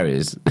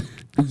hilarious.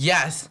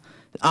 Yes.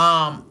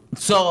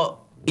 So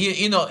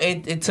you know,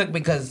 it took,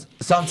 because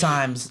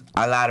sometimes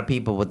a lot of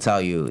people will tell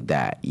you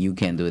that you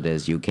can't do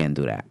this, you can't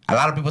do that. A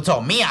lot of people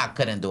told me I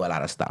couldn't do a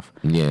lot of stuff.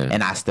 Yeah.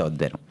 And I still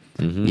did them.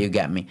 Mm-hmm. You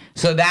get me?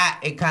 So that,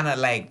 it kind of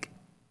like,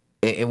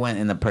 it went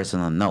in a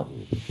personal note.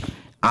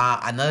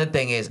 Another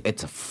thing is,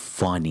 it's a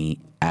funny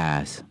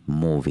ass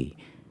movie.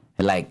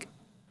 Like,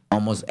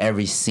 almost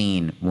every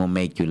scene will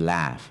make you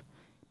laugh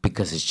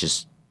because it's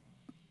just,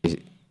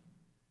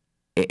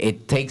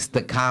 it takes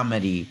the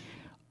comedy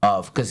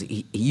of, because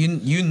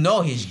you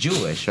know he's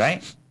Jewish,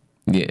 right?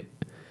 Yeah.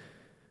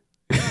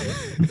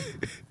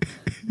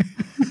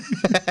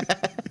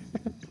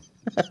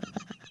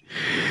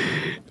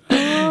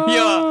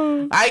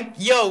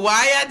 Yo,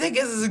 why I think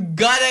it's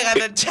gunning on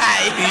the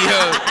chat?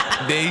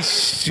 Yo, they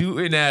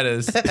shooting at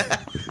us.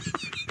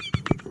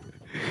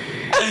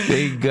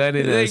 They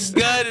gunning us.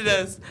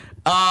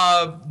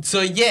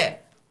 So yeah,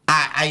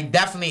 I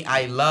definitely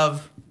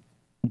love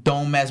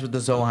Don't Mess with the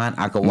Zohan.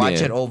 I could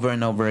watch it over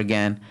and over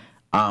again.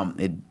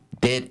 It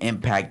did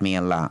impact me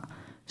a lot.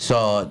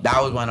 So that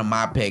was one of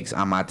my picks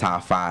on my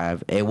top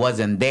 5. It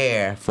wasn't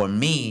there for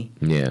me.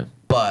 Yeah.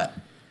 But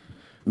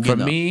for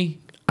me,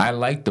 I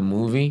like the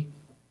movie,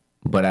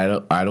 but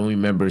I don't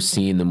remember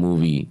seeing the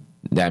movie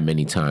that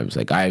many times.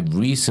 Like, I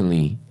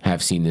recently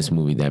have seen this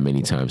movie that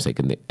many times, like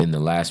in the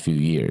last few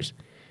years,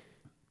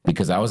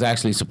 because I was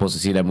actually supposed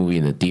to see that movie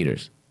in the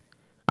theaters.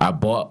 I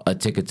bought a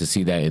ticket to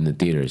see that in the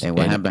theaters, and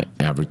what happened?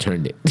 I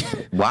returned it.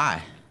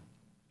 Why?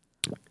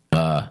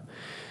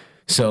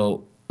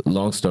 So,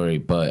 long story,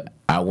 but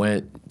I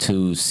went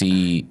to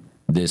see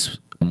this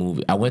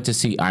movie. I went to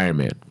see Iron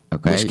Man,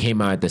 which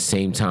came out at the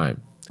same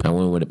time. I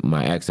went with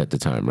my ex at the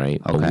time,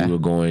 right? Okay. But we were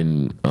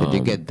going. Did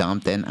you get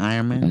dumped in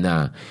Iron Man?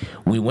 Nah,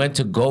 we went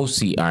to go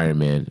see Iron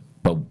Man,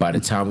 but by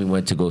the time we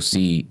went to go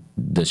see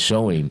the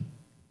showing,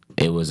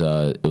 it was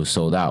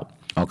sold out.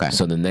 Okay.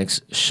 So the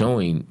next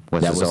showing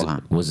was the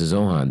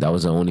Zohan. That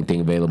was the only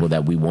thing available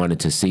that we wanted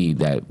to see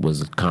that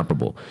was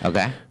comparable.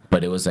 Okay.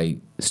 But it was like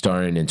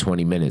starting in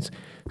 20 minutes.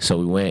 So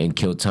we went and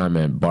killed time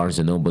at Barnes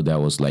 & Noble that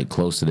was like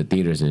close to the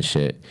theaters and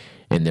shit.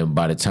 And then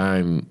by the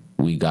time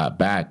we got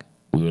back,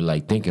 we were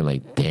like thinking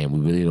like, damn, we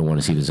really don't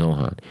want to see the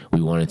Zohan. We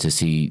wanted to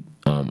see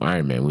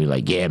Iron Man. We were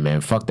like, yeah,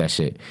 man, fuck that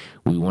shit.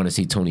 We want to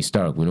see Tony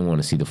Stark. We don't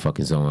want to see the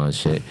fucking Zohan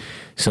shit.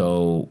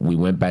 So we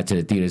went back to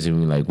the theaters and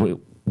we were like,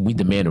 we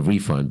demand a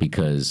refund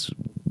because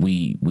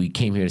we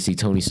came here to see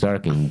Tony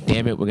Stark, and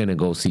damn it, we're going to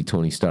go see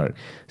Tony Stark.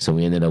 So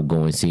we ended up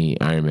going see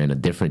Iron Man a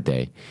different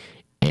day.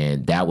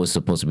 And that was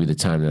supposed to be the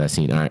time that I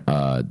seen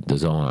the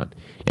Zohan.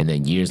 And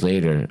then years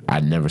later, I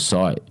never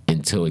saw it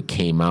until it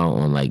came out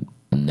on like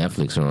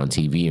Netflix or on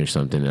TV or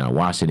something, and I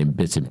watched it in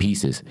bits and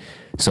pieces.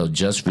 So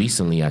just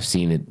recently, I've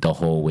seen it the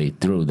whole way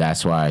through.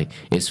 That's why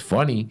it's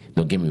funny.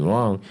 Don't get me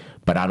wrong,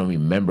 but I don't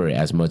remember it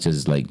as much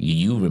as like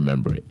you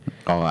remember it.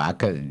 Oh, I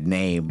could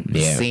name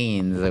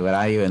scenes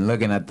without even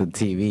looking at the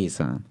TV,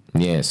 son.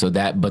 Yeah, so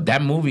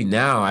that movie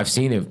now, I've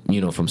seen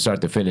it, from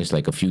start to finish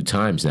like a few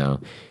times now.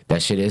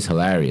 That shit is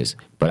hilarious,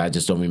 but I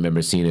just don't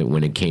remember seeing it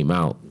when it came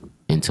out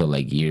until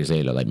like years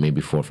later, like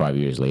maybe 4 or 5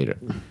 years later.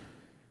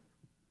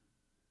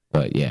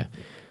 But yeah,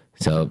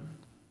 so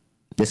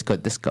disco.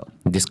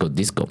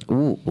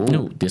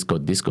 Ooh.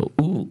 Disco.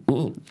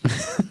 Ooh.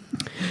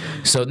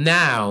 So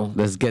now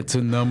let's get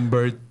to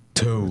number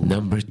two.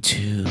 Number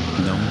two.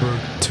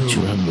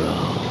 Drum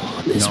roll.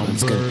 This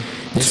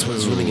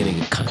one's really gonna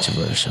get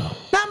controversial.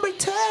 Number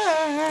two.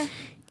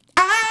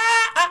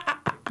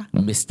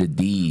 Mr.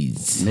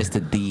 Deeds,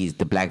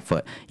 the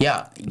Blackfoot.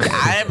 Yo,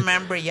 I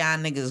remember y'all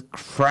niggas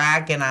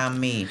cracking on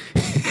me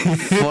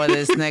for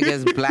this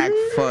nigga's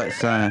Blackfoot,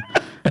 son.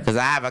 Because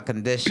I have a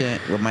condition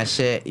with my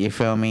shit, you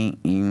feel me?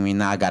 You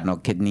mean I got no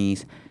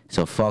kidneys,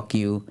 so fuck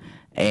you.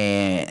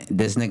 And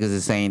this niggas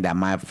is saying that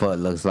my foot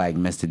looks like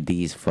Mr.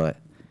 D's foot.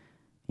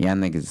 Y'all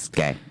niggas is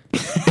gay.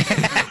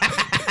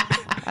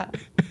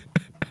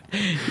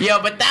 Yo,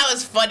 but that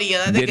was funny.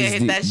 That nigga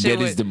hit that shit.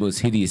 That is the most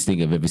hideous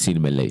thing I've ever seen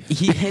in my life.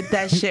 He hit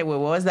that shit with,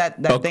 what was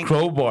that thing? A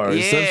crowbar or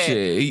some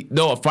shit.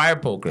 A fire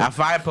poker. A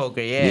fire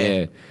poker, yeah.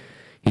 Yeah.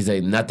 He's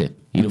like, nothing.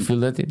 You don't feel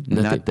nothing?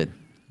 Nothing.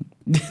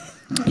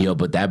 Yo,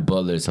 but that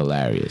Butler's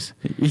hilarious.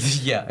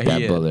 Yeah.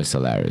 That Butler's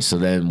hilarious. So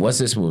then, what's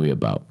this movie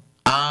about?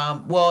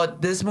 Well,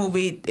 this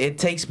movie, it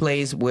takes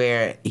place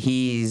where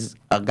he's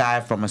a guy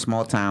from a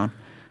small town,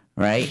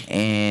 right?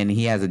 And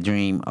he has a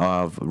dream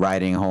of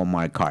riding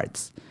Hallmark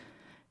cards.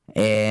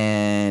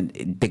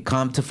 And they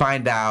come to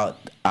find out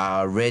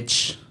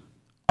rich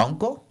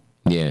uncle?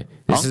 Yeah.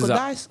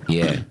 Guys?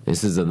 Yeah.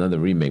 This is another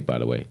remake, by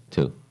the way,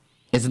 too.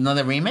 It's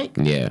another remake?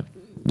 Yeah.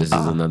 This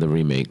is another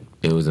remake.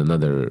 It was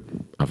another,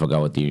 I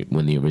forgot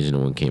when the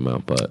original one came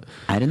out, but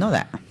I didn't know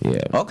that.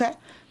 Yeah. Okay.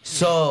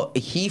 So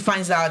he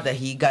finds out that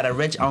he got a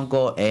rich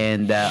uncle,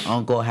 and the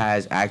uncle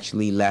has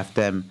actually left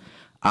him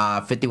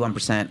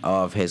 51%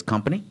 of his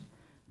company.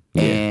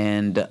 Yeah.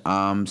 And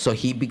so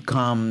he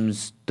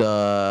becomes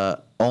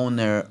the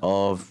owner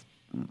of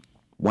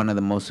one of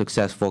the most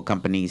successful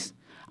companies.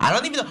 I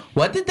don't even know.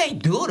 What did they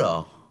do,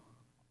 though?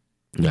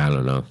 I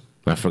don't know.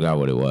 I forgot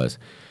what it was.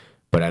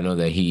 But I know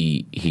that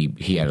he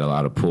had a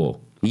lot of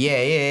pull.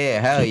 Yeah.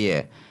 Hell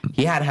yeah.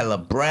 He had hella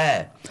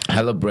bread,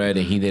 and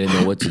he didn't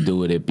know what to do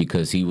with it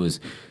because he was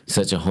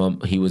such a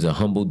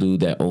humble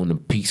dude that owned a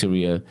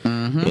pizzeria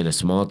in a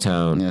small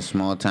town.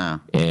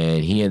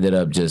 And he ended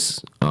up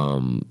just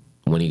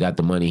when he got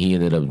the money, he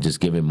ended up just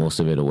giving most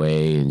of it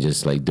away and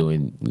just like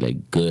doing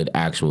like good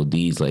actual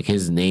deeds. Like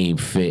his name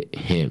fit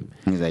him.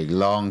 He's like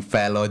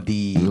Longfellow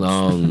Deeds.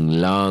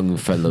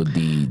 Longfellow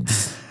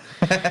Deeds.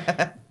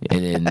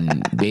 And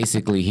then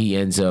basically he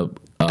ends up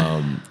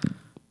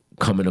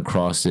coming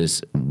across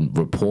this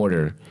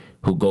reporter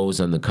who goes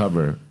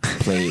undercover,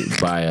 played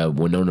by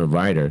Winona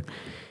Ryder,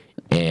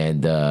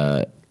 and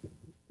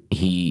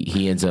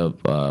he ends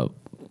up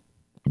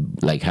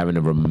like having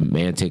a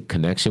romantic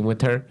connection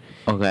with her.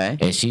 Okay.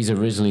 And she's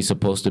originally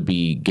supposed to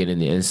be getting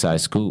the inside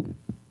scoop,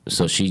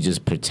 so she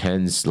just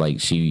pretends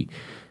like she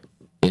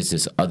is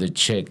this other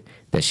chick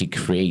that she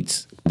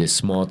creates, this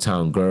small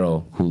town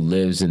girl who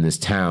lives in this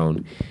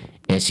town,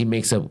 and she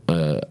makes up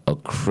a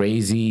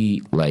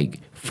crazy,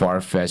 like,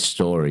 far-fetched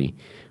story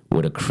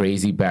with a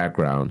crazy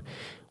background,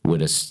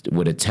 with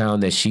a town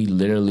that she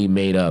literally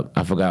made up.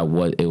 I forgot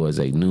what it was,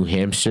 like New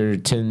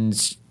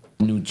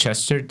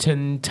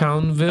Chesterton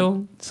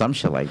Townville? Some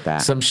shit like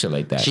that.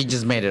 She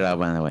just made it up,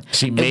 by the way.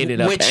 She made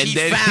it up. Which and he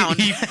then found.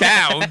 He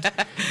found.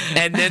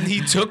 And then he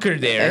took her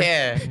there.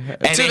 Yeah.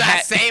 And to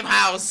that same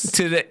house.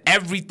 To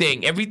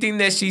everything. Everything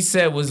that she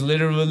said was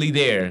literally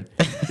there.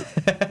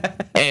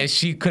 And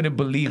she couldn't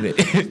believe it.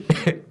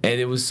 And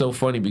it was so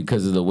funny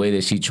because of the way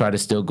that she tried to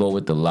still go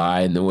with the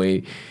lie, and the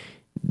way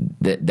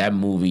that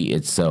movie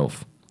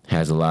itself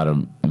has a lot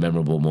of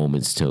memorable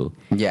moments too.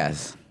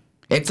 Yes.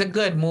 It's a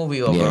good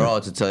movie overall,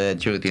 to tell you the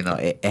truth. You know,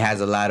 it has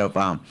a lot of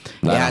a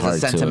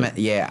sentiment.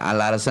 Yeah, a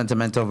lot of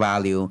sentimental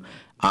value.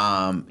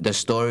 The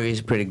story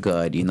is pretty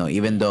good. You know,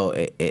 even though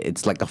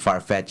it's like a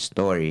far-fetched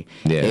story,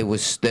 it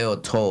was still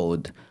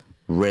told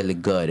really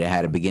good. It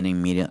had a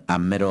beginning, a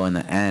middle, and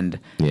an end,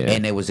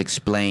 and it was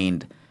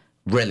explained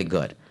really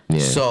good. Yeah.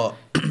 So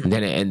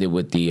then it ended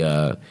with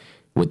the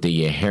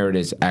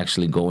inheritance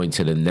actually going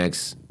to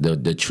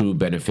the true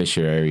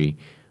beneficiary,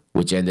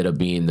 which ended up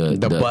being the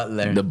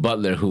butler. The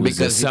butler, who was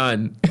the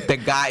son. The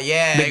guy,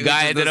 The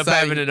guy ended up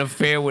having an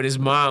affair with his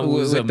mom, who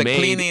was a the maid.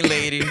 Cleaning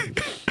lady.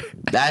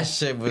 That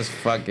shit was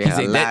fucking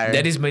hilarious. Like,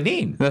 that is my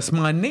name. That's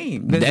my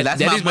name.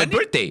 That is my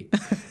birthday.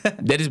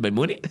 That is my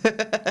money.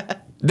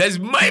 That's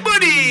my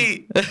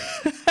money.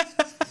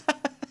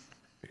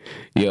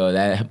 Yo,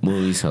 that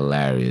movie's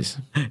hilarious.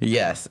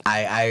 Yes,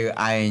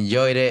 I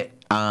enjoyed it.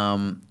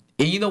 And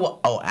you know what?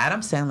 Oh,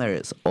 Adam Sandler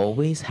is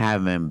always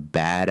having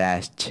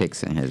badass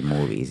chicks in his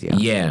movies. Yo.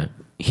 Yeah.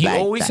 He Like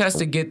always that- has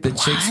to get the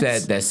chicks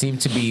What? that seem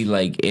to be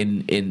like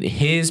in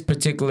his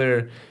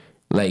particular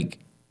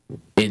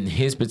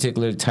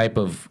type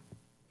of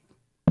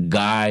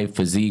guy,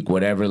 physique,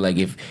 whatever. Like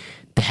if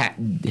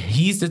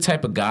he's the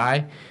type of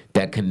guy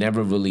that can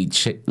never really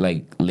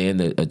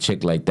land a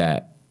chick like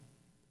that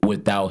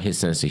without his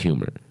sense of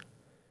humor.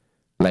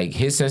 Like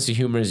his sense of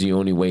humor is the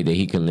only way that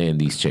he can land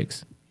these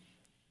chicks.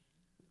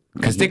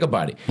 Because think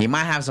about it. He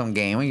might have some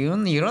game. You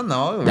don't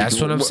know.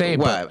 That's what I'm saying,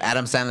 What?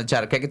 Adam Sandler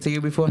tried to kick it to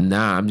you before?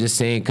 Nah, I'm just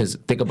saying because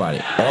think about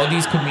it. All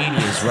these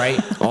comedians, right?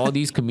 All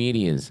these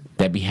comedians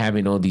that be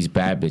having all these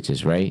bad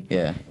bitches, right?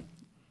 Yeah.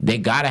 They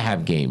gotta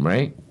have game,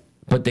 right?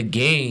 But the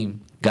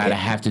game gotta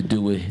have to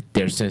do with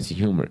their sense of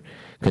humor.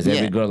 Because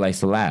every Yeah. girl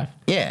likes to laugh.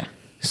 Yeah.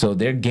 So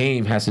their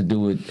game has to do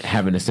with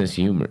having a sense of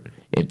humor.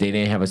 If they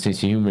didn't have a sense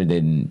of humor,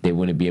 then they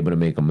wouldn't be able to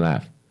make them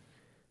laugh.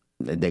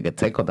 They could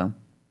tickle them.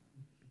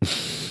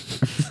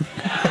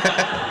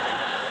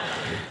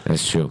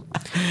 That's true.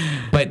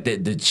 But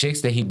the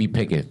chicks that he be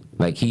picking,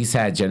 like he's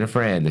had Jennifer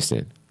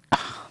Aniston.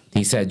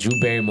 He's had Drew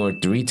Barrymore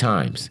 3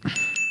 times.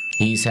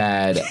 He's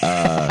had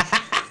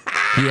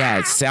he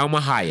had Salma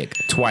Hayek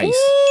twice.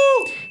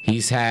 Woo!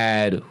 He's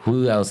had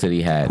who else did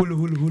he have?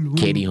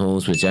 Katie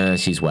Holmes, which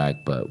she's whack,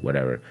 but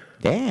whatever.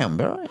 Damn,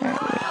 bro.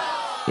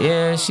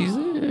 Yeah, she's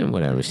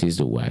whatever. She's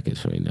the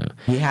wackest right now.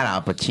 He had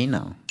Al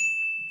Pacino.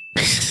 A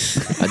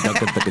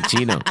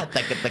Duckachino.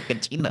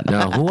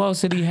 Now, who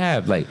else did he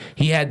have? Like,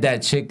 he had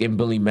that chick in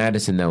Billy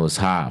Madison that was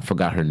hot. I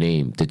forgot her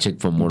name. The chick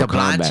from Mortal The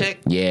blonde Kombat. chick?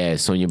 Yeah,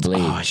 Sonya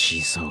Blade. Oh,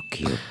 she's so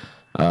cute.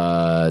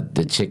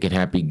 The chick in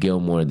Happy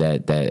Gilmore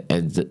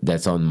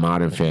that's on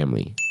Modern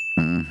Family.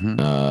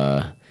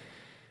 Mm-hmm.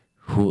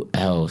 Who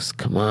else?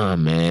 Come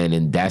on, man.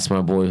 And That's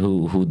My Boy.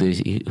 Who did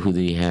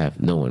he have?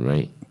 No one,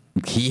 right?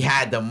 He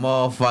had the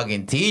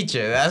motherfucking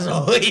teacher. That's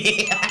what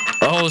he had.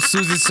 Oh,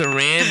 Susan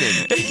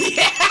Sarandon.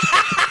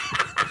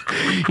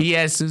 He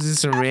had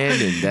Susan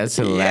Sarandon. That's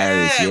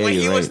hilarious. Yeah, when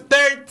he you're was right.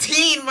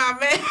 13, my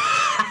man.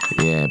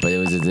 Yeah, but it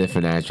was a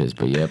different actress.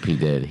 But yep, he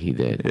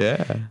did.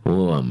 Yeah.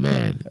 Oh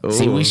man.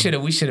 See, Ooh. we should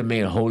have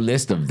made a whole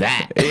list of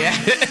that. Yeah.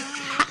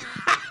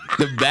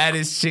 The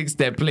baddest chicks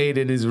that played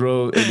in his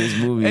movies.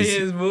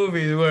 His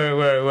movies,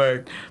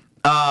 work.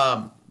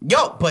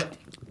 Yo, but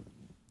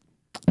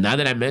Now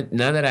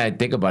that I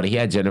think about it, he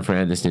had Jennifer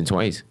Aniston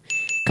twice.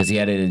 Because he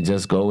had it in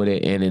Just Go With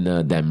It and in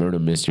that Murder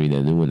Mystery,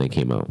 that new one that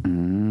came out.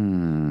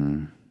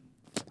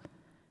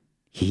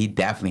 he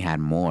definitely had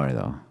more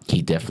though.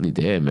 He definitely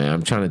did, man.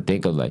 I'm trying to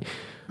think of like...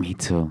 Me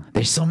too.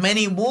 There's so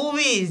many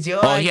movies, yo.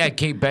 Oh, he had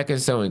Kate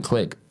Beckinsale in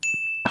Click.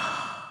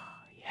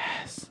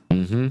 Yes.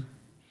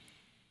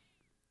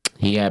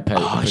 He had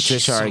Patricia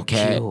she's so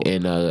Arquette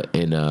cute.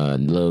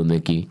 in Lil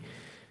Nicky.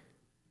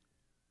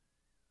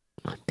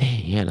 Oh, dang,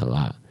 he had a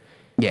lot.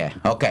 Yeah.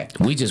 Okay.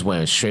 We just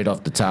went straight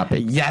off the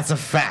topic. That's a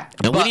fact.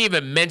 And we But- didn't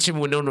even mention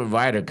Winona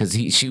Ryder because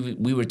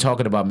we were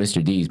talking about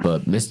Mr. Deeds,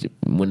 but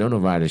Winona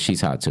Ryder,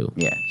 she's hot too.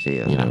 Yeah, she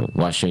is. You know,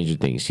 watch Stranger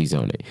Things, she's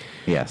on it.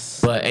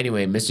 Yes. But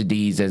anyway, Mr.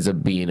 Deeds ends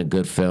up being a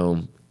good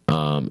film.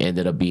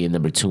 Ended up being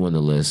number 2 on the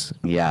list.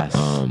 Yes.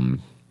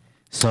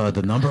 So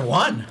the number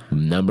one.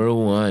 Number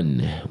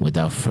 1,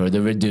 without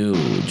further ado,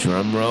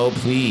 drum roll,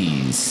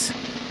 please.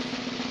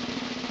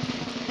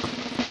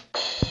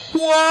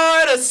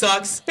 Water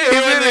sucks.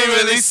 It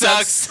really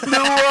sucks. The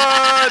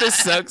water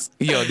sucks.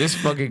 Yo, this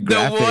fucking The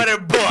graphic. water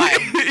boy.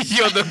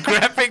 Yo, the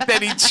graphic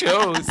that he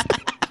chose.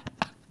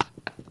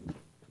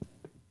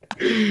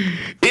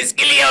 It's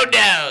Leo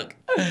Dog.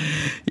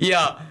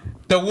 Yo,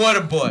 the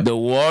water boy. The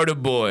water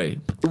boy.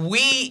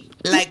 We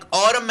like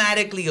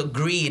automatically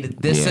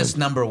agreed this Yeah. is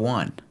number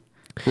one.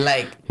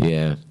 Like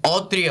Yeah.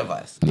 all 3 of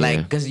us. Yeah.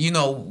 Like, cause you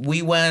know,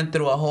 we went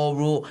through a whole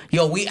rule.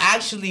 Yo, we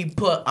actually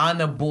put on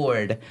the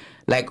board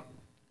like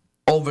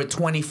over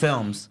 20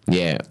 films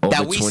Yeah. Over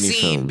that we 20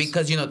 seen films.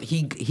 because you know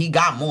he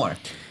got more.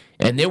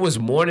 And there was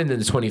more than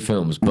the 20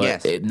 films, but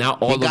Yes. not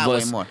He all got of way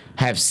us more.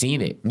 have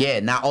seen it. Yeah,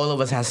 not all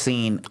of us have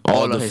seen All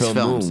all the of his film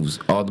films. movies.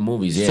 All the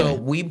movies, yeah. So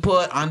we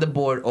put on the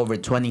board over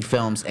 20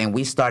 films, and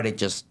we started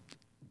just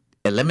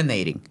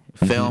eliminating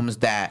films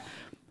that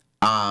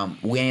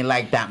we ain't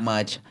like that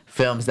much.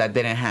 Films that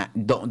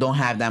don't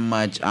have that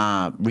much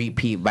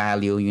repeat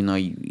value. You know,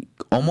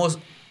 almost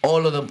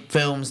all of the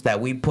films that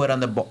we put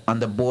on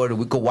the board,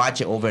 we could watch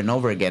it over and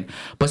over again.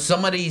 But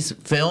some of these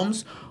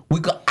films, we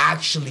could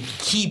actually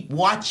keep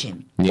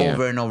watching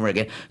over and over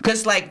again.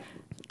 Cause like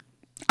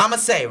I'ma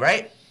say,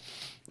 right?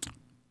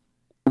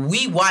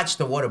 We watched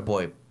The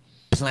Waterboy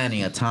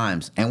plenty of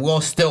times, and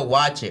we'll still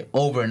watch it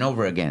over and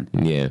over again.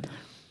 Yeah.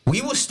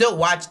 We will still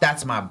watch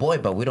That's My Boy,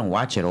 but we don't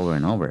watch it over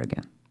and over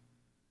again.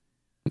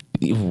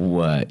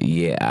 What?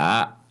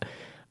 Yeah.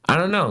 I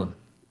don't know.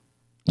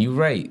 You're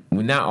right.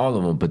 Well, not all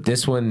of them, but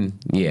this one,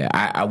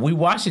 yeah. We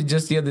watched it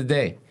just the other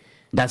day.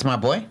 That's My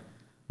Boy?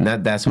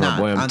 Not That's My Nah,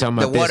 Boy. I'm talking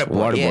The about this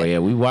Waterboy, Waterboy. yeah. Yeah,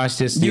 we watched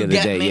this the You other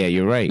get day. me? Yeah,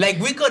 you're right. Like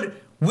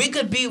we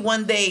could be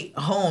one day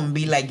home and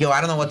be like, yo,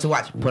 I don't know what to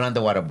watch. Put on The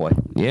Waterboy.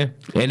 Yeah,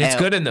 and it's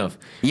good enough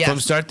from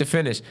Yes. start to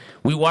finish.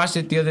 We watched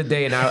it the other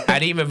day, and I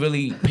didn't even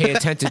really pay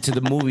attention to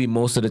the movie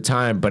most of the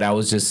time, but I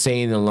was just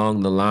saying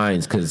along the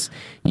lines because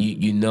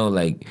you know,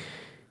 like,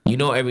 you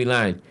know every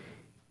line.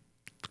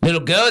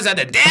 Little girls are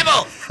the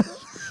devil.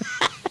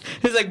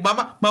 He's like,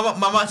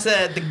 Mama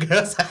said the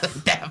girls are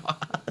the devil.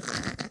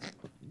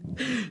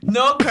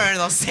 No,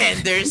 Colonel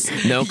Sanders.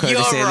 No,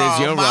 Colonel Sanders,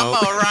 you're wrong.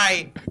 Mama,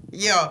 right.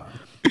 Yo,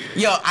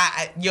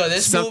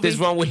 this Something's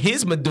movie. wrong with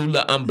his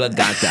medulla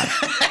oblongata.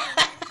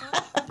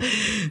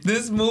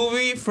 This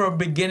movie from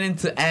beginning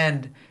to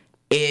end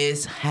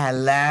is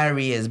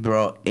hilarious,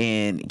 bro.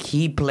 And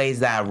he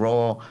plays that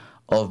role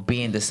of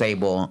being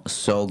disabled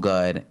so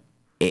good.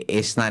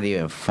 It's not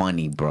even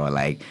funny, bro.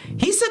 Like,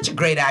 he's such a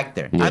great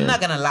actor. Yeah. I'm not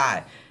gonna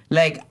lie.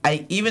 Like,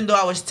 even though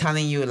I was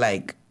telling you,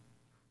 like,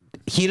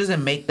 he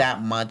doesn't make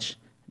that much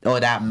or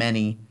that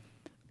many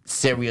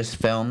serious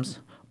films,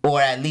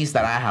 or at least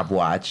that I have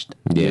watched.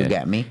 Yeah. You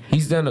get me?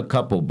 He's done a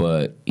couple,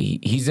 but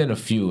he's in a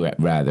few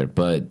rather.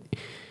 But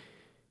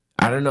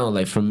I don't know.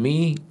 Like, for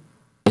me,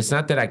 it's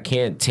not that I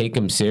can't take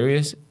him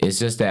serious. It's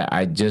just that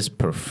I just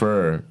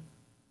prefer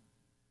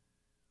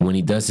when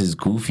he does his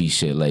goofy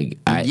shit. Like,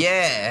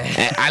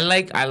 I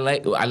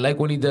like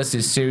when he does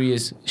his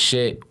serious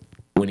shit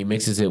when he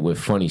mixes it with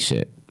funny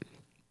shit.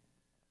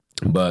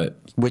 But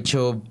Which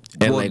will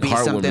like be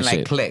heartwarming something like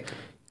shit. Click.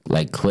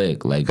 like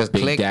Click, like 'Cause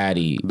Big Click-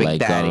 Daddy, Big like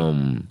Daddy.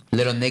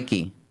 Little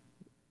Nicky.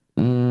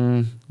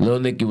 Lil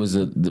Nicky was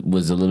a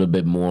little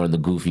bit more on the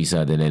goofy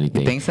side than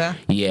anything. You think so?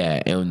 Yeah,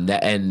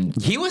 and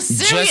He was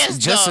serious,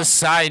 just though. a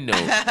side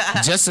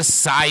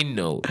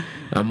note.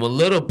 I'm a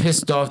little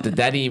pissed off that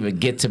didn't even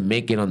get to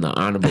make it on the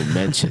honorable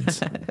mentions.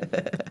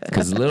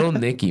 Because Lil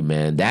Nicky,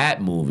 man,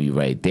 that movie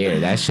right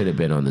there, that should have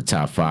been on the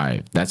top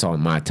 5. That's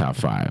on my top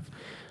 5.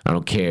 I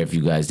don't care if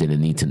you guys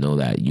didn't need to know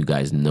that. You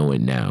guys know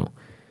it now.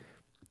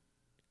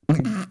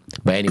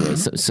 But anyway,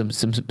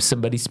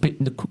 somebody spit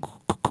in the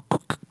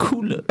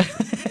cooler.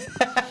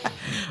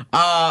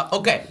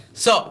 Okay,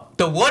 so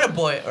The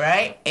Waterboy,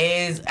 right,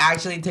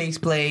 takes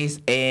place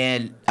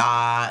in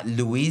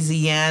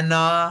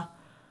Louisiana.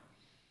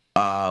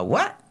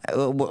 What?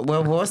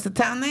 What's the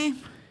town name?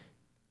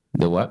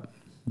 The what?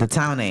 The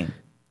town name.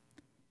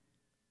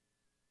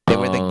 They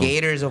were the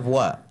Gators of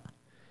what?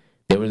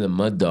 They were the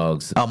Mud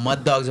Dogs.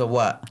 Mud Dogs of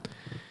what?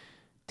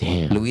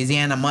 Damn.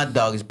 Louisiana Mud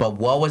Dogs, but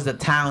what was the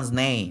town's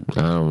name?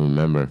 I don't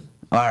remember.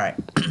 All right.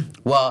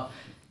 Well,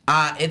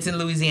 it's in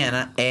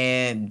Louisiana,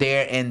 and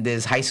they're in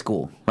this high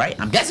school, right?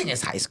 I'm guessing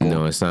it's high school.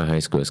 No, it's not high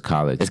school. It's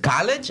college. It's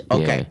college?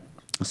 Okay.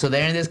 So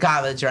they're in this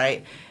college,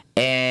 right?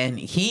 And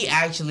he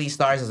actually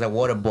starts as a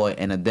water boy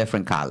in a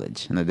different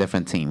college, in a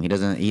different team. He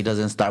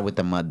doesn't start with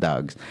the Mud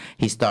Dogs.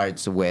 He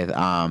starts with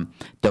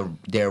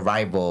their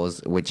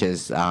rivals, which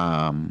is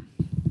Yeah,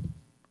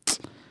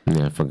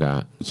 I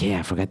forgot.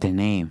 I forgot their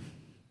name.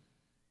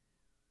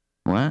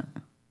 What?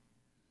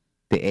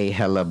 They ate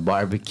hella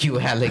barbecue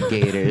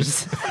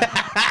alligators.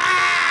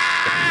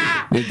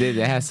 They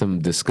had some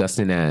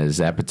disgusting ass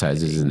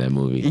appetizers in that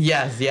movie.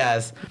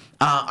 Yes.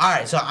 All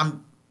right, so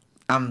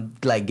I'm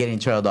like getting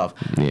trailed off.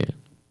 Yeah.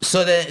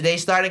 So they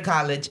started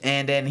college,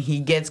 and then he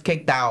gets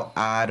kicked out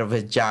of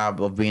his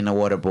job of being a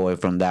water boy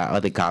from that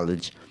other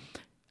college.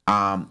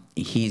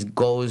 He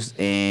goes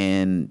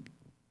and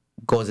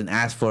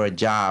asks for a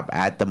job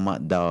at the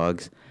Mud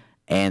Dogs,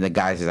 and the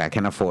guy says, "I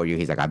can't afford you."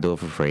 He's like, "I'll do it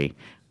for free,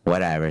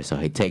 whatever." So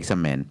he takes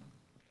him in,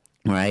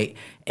 right?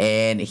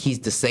 And he's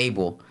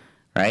disabled,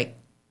 right?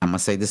 I'm gonna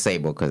say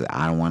disabled because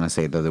I don't want to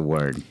say the other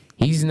word.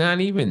 He's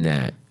not even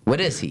that. What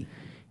is he?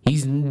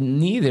 He's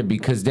neither,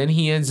 because then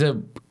he ends up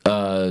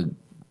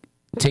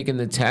taking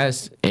the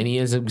test and he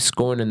ends up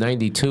scoring a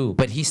 92.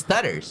 But he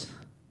stutters.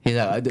 He's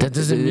like, That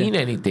doesn't mean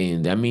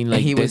anything. I mean,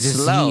 like, he was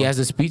slow. he has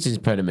a speech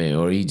impediment,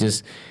 or he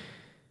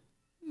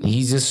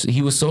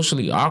was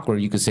socially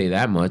awkward. You could say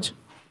that much,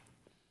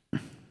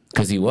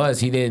 because he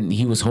was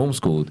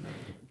homeschooled,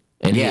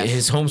 and Yes.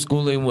 his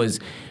homeschooling was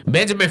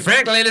Benjamin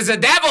Franklin is a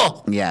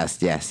devil.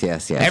 Yes.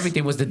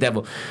 Everything was the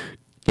devil.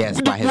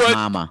 Yes, by his What?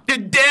 mama. The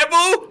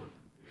devil?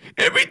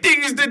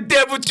 Everything is the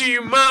devil to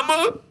your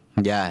mama.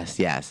 Yes.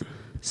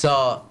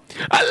 So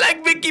I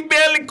like Vicky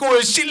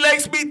Bellicourt. She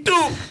likes me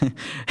too.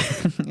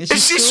 And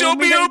she showed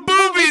me her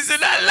boobies,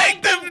 and I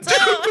like them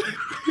too.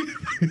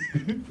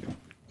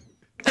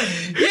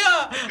 Yo,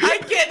 I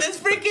can't. This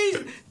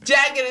freaking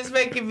jacket is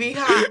making me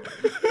hot.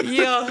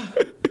 Yo,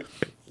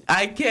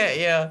 I can't.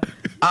 Yeah.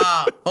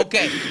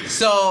 Okay.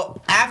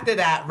 So after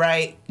that,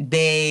 right?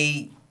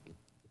 They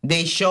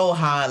show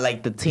how,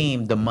 like, the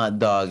team, the Mud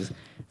Dogs.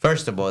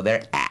 First of all,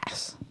 they're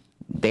ass.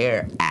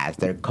 Their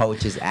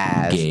coach is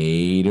ass.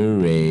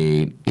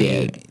 Gatorade.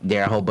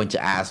 They're a whole bunch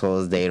of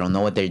assholes. They don't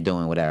know what they're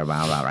doing, whatever,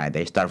 blah, blah, right?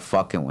 They start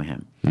fucking with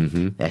him.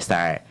 Mm-hmm. They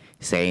start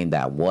saying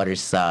that water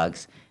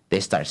sucks. They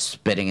start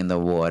spitting in the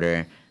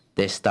water.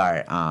 They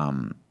start,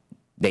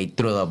 they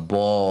threw a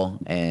ball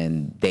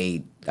and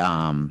they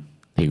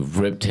They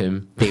ripped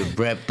him. They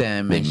ripped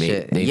him and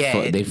shit.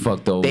 They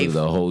fucked over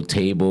the whole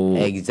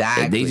table.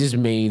 Exactly. And they just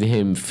made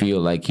him feel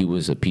like he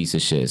was a piece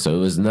of shit. So it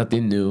was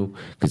nothing new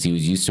because he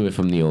was used to it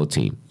from the old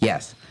team.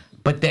 Yes,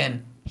 but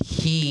then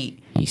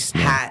he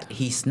snapped.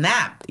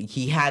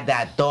 He had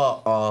that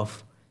thought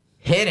of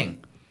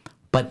hitting,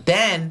 but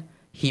then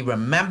he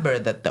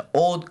remembered that the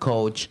old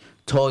coach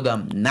told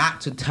him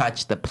not to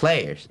touch the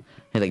players.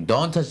 He's like,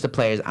 don't touch the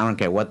players. I don't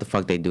care what the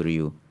fuck they do to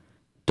you.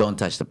 Don't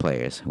touch the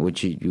players.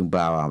 Which you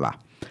blah, blah, blah.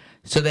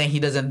 So then he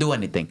doesn't do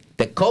anything.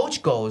 The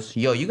coach goes,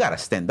 yo, you got to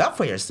stand up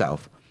for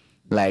yourself.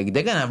 Like,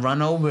 they're going to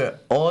run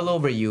all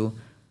over you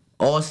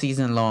all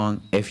season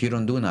long if you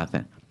don't do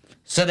nothing.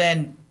 So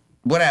then,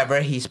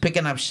 whatever, he's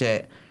picking up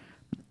shit.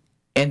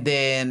 And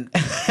then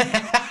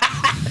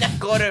the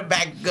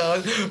quarterback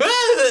goes,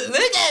 oh,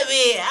 look at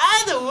me.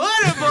 I'm the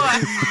water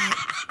boy.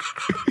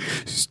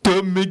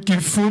 Stop making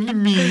fun of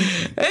me.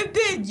 And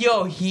then,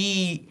 yo,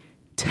 he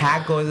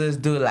tackles this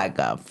dude like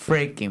a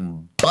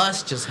freaking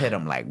bus just hit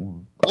him, like,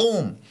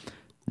 boom.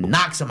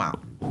 Knocks him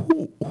out.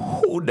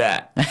 Who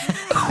that?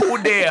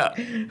 Who there?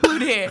 Who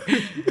there?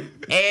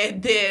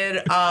 And then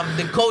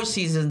the coach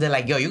sees him. They're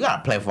like, yo, you got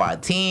to play for our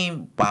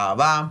team. Blah,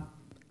 blah, blah.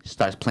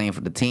 Starts playing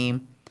for the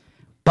team.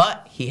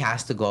 But he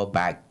has to go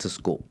back to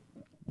school.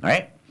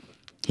 Right?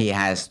 He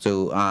has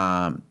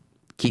to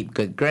keep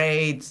good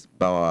grades.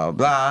 Blah, blah,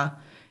 blah.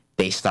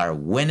 They start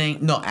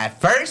winning. No, at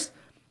first,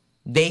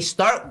 they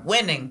start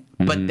winning.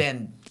 Mm-hmm. But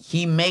then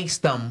he makes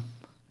them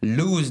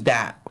lose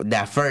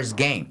that first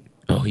game.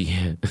 Oh,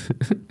 yeah.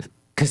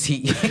 Because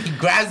he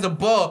grabs the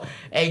ball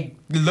and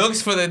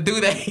looks for the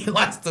dude that he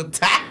wants to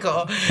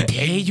tackle.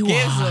 There you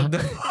are.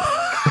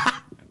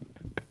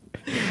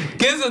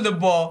 Gives him the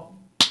ball.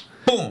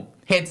 Boom.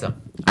 Hits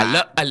him.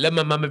 I love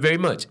my mama very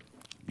much.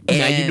 And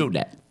now you know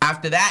that.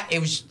 After that,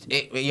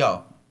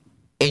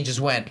 it just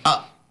went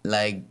up.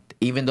 Like,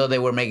 even though they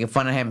were making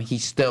fun of him, he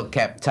still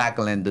kept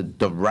tackling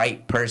the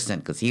right person.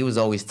 Because he was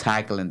always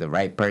tackling the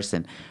right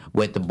person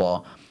with the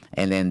ball.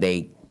 And then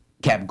they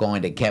kept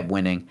going. They kept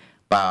winning.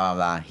 Blah, blah,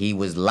 blah. He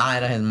was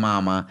lying to his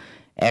mama.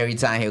 Every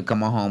time he would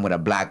come home with a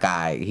black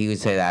eye, he would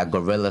say that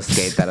gorilla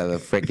escaped out of the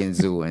freaking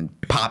zoo and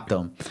popped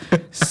him.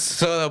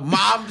 So the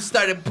mom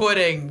started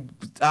putting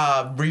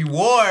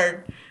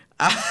reward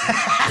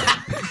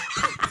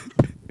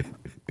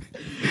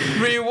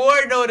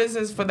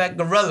notices for that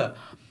gorilla.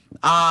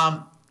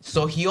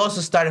 So he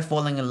also started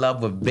falling in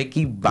love with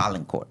Vicky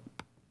Valancourt.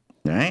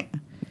 Right?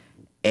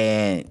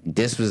 And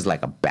this was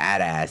like a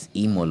badass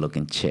emo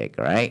looking chick,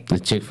 right? The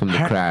chick from The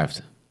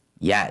Craft.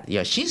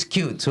 Yeah, she's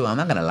cute too. I'm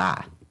not gonna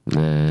lie.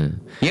 Nah.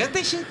 You don't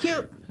think she's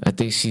cute? I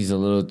think she's a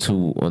little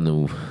too on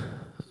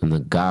the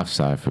goth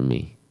side for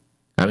me.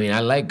 I mean,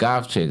 I like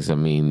goth chicks. I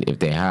mean, if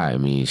they high, I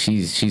mean,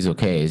 she's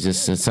okay. It's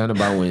just something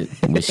about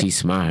when she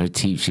smile, her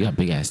teeth. She got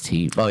big ass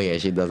teeth. Oh yeah,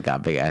 she does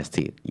got big ass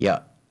teeth. Yeah.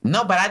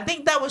 No, but I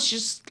think that was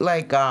just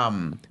like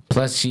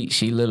Plus, she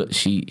a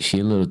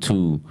little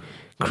too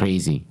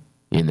crazy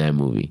in that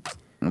movie.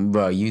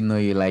 Bro, you know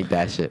you like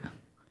that shit.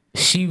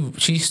 She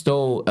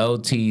stole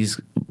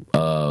LT's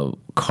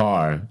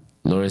car,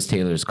 Lawrence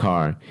Taylor's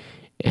car,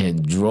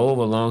 and drove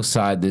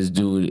alongside this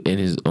dude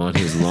on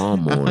his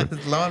lawnmower.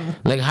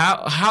 Like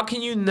how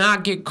can you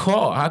not get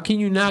caught? How can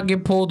you not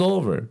get pulled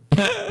over?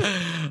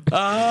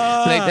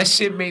 Like that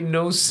shit made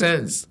no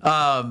sense.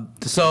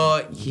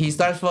 So he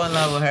starts falling in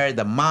love with her.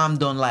 The mom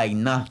don't like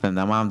nothing.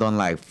 The mom don't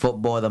like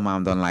football. The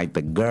mom don't like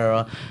the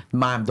girl. The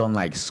mom don't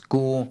like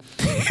school.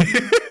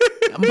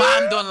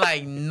 Mom don't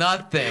like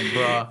nothing,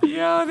 bro.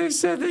 Yo, they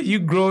said that you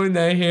growing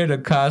that hair to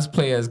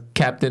cosplay as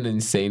Captain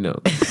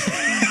Insano.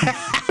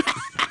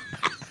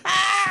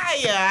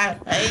 Yeah,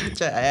 I hate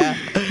you.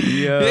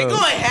 Yeah. They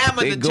going ham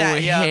in the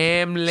chat.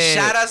 Hamlet.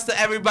 Shout outs to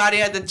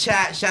everybody at the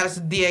chat. Shout outs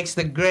to DX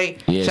the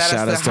Great. Yeah,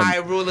 shout outs to High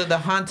Ruler the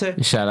Hunter.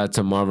 Shout out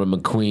to Marvin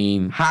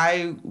McQueen.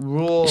 High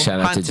Rule Shout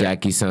out Hunter. to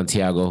Jackie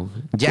Santiago.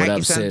 Jackie what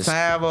up,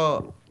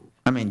 Santiago.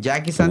 sis?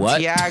 Jackie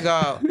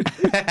Santiago.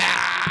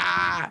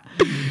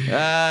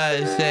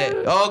 Shit.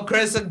 Oh,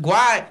 Chris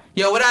Aguay.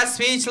 Yo, what up,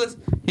 Speechless?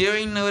 You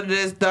ain't know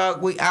this,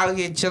 dog. We out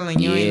here chilling.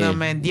 You ain't know,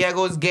 man.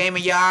 Diego's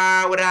gaming,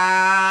 y'all. What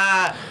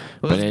up?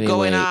 What's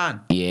going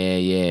on?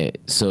 Yeah.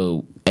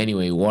 So,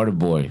 anyway,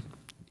 Waterboy.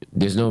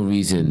 There's no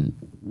reason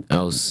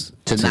else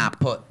to not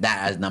put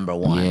that as number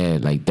one. Yeah,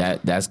 like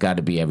that's got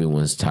to be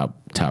everyone's top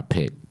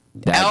pick.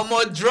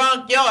 Elmo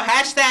Drunk. Yo,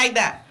 hashtag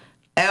that.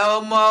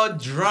 Elmo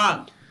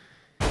Drunk.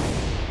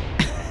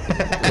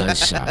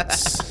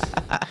 Gunshots.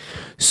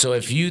 So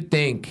if you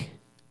think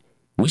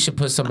we should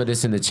put some of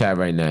this in the chat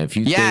right now, if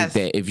you think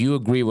that if you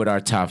agree with our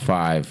top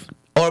 5,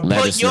 or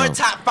put your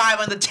top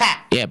 5 on the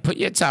chat. Yeah, put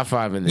your top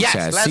 5 in the chat.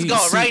 Yes, let's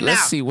go right now.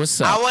 Let's see what's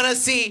up. I want to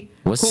see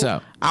what's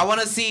up. I want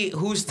to see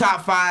who's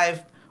top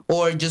 5,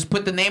 or just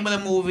put the name of the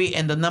movie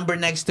and the number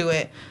next to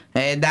it,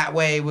 and that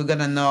way we're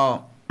gonna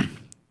know.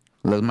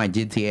 Look, my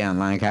GTA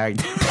Online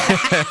character.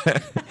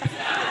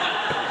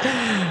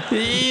 Yo,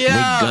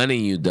 we're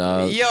gunning you,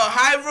 dog. Yo,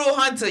 Hyrule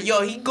Hunter.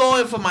 Yo, he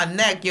going for my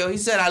neck. Yo, he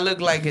said I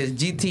look like his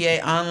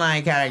GTA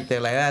Online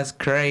character. Like, that's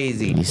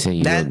crazy. He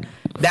said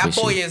that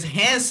boy is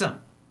handsome.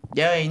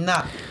 Yeah, he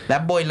not.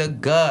 That boy look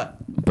good.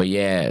 But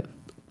yeah,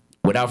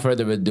 without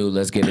further ado,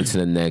 let's get into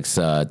the next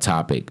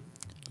topic.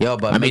 Yo,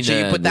 but make sure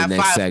you put that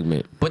next 5.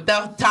 segment. Put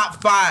the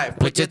top 5.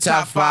 Put your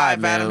top 5,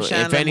 man. Adam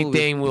Chandler If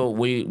anything,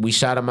 we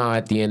shout them out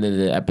at the end of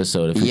the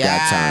episode if we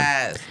got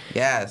time.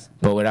 Yes.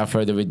 But without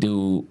further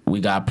ado, we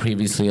got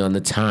previously on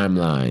the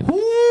timeline.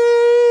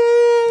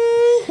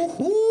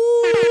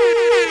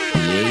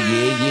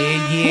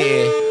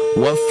 Yeah.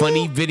 What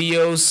funny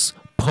videos,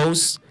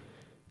 posts,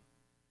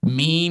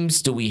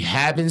 memes do we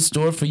have in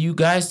store for you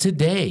guys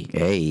today?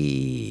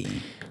 Hey.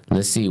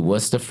 Let's see.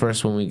 What's the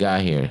first one we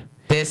got here?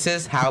 This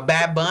is how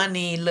Bad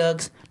Bunny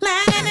looks. Yeah,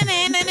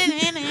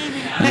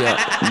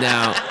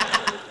 now,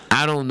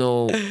 I don't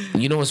know.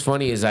 You know what's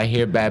funny is I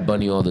hear Bad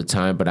Bunny all the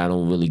time, but I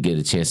don't really get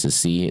a chance to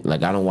see it.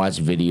 Like I don't watch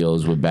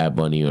videos with Bad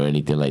Bunny or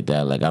anything like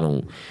that. Like I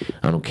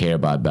don't care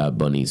about Bad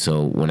Bunny.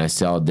 So when I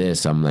saw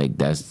this, I'm like,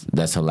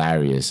 that's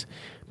hilarious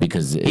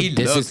because He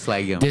looks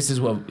like him. This is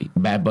what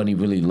Bad Bunny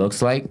really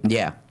looks like.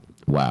 Yeah.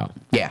 Wow.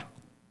 Yeah.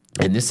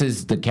 And this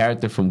is the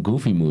character from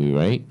Goofy movie,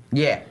 right?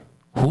 Yeah.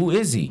 Who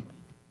is he?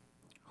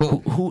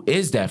 Who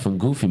is that from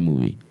Goofy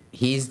movie?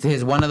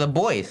 He's one of the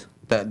boys.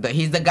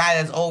 He's the guy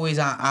that's always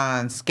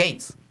on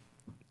skates.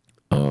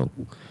 Oh,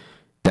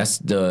 that's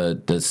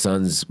the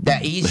son's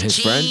That eats his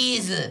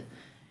cheese. friend.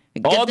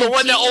 Oh, the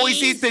one that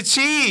always eats the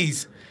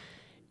cheese.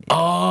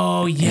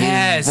 Oh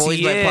yes, Voiced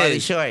he by is.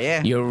 Pauly Shore,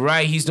 yeah. You're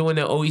right. He's the one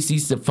that always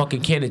eats the fucking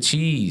can of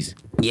cheese.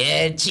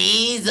 Yeah,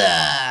 cheese.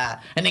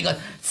 And they go.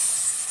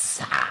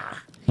 "Sah."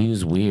 He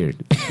was weird.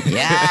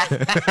 Yeah. And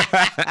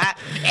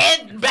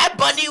Bad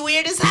Bunny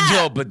weird as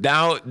hell. Yo, but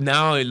now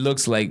it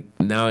looks like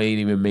now it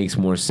even makes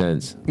more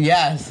sense.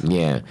 Yes.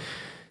 Yeah.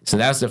 So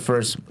that's the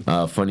first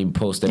funny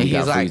post that we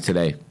got for you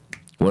today.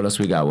 What else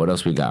we got?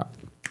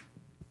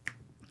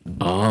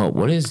 Oh,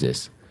 what is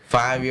this?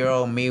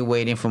 5-year-old me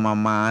waiting for my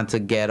mom to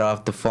get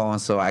off the phone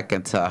so I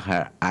can tell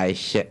her I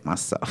shit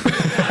myself.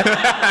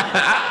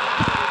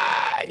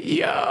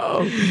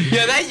 Yo,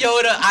 that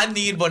Yoda, I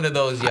need one of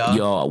those, yo.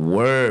 Yo,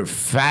 word,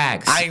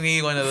 facts. I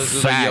need one of those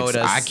little Facts.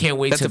 Yodas. I can't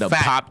wait That's to a the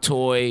fact. pop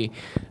toy,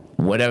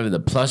 whatever the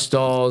plush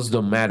dolls,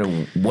 no matter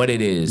what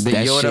it is. The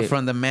that Yoda shit,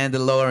 from The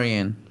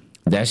Mandalorian.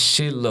 that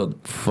shit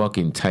look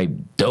fucking type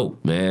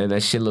dope, man.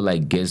 That shit look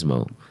like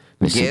Gizmo.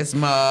 That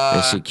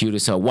Gizmo. shit cute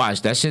as hell.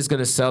 Watch, that shit's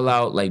gonna sell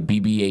out like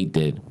BB-8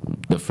 did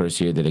the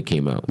first year that it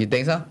came out. You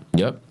think so?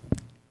 Yep.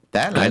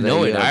 That I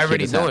know it. Yoda I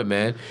already shit is know out. it,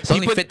 man. It's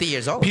only 50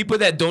 years old. People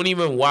that don't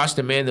even watch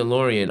The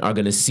Mandalorian are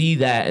gonna see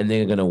that and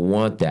they're gonna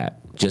want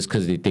that just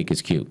because they think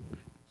it's cute.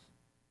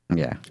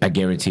 Yeah. I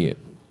guarantee it.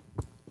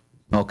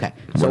 Okay.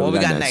 So what we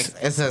got next?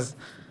 It says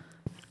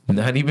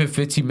Not even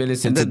 15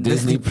 minutes into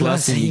Disney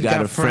Plus and you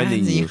got a friend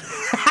in you.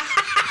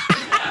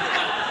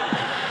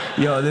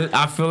 Yo,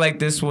 I feel like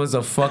this was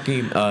a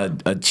fucking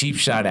a cheap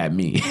shot at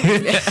me.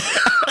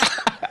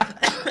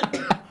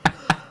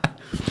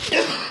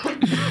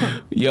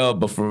 Yo,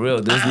 but for real,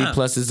 Disney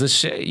Plus is a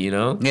shit, you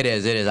know? It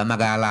is. I'm not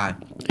gonna lie.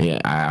 Yeah,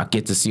 I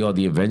get to see all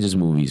the Avengers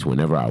movies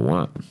whenever I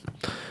want.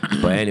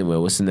 But anyway,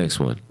 what's the next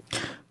one?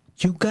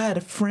 You got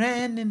a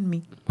friend in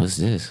me. What's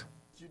this?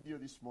 Studio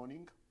this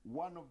morning,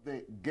 one of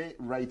the gay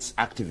rights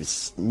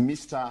activists,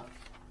 Mr.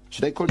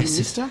 Should I call you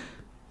Mr.?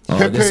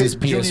 Oh, this is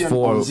Julian PS4,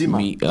 Onzima.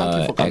 me,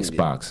 Thank you for coming in.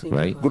 Xbox,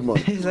 right? Good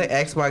morning. It's like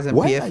Xbox and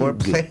Why are you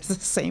PS4 gay? players the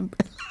same.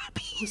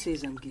 Who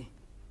says I'm gay?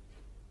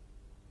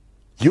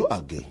 You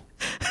are gay.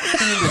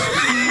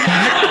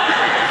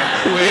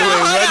 Wait,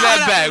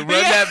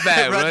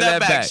 run that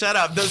back. Shut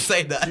up. Don't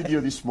say that. Studio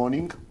this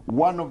morning,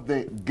 one of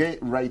the gay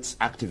rights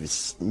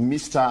activists,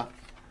 Mr.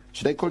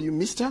 Should I call you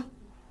Mr.?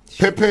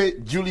 Pepe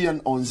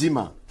Julian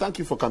Onzima. Thank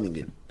you for coming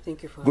in.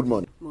 Thank you for Good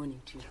morning.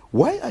 Morning to you.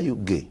 Why are you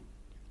gay?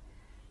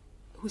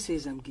 Who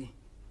says I'm gay?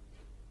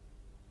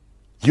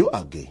 You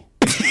are gay.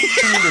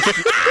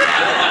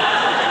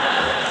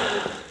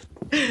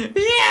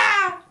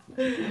 Yeah.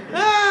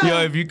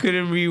 Yo, if you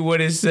couldn't read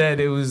what it said,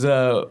 it was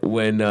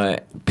when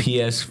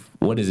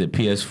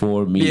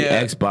PS4 me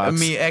Xbox.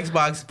 Me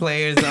Xbox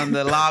players on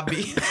the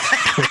lobby.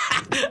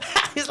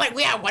 He's like,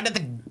 we are one of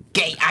the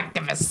gay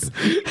activists.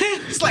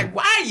 It's like,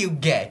 why are you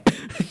gay?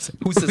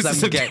 Who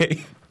says I'm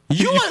gay?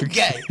 You are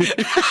gay.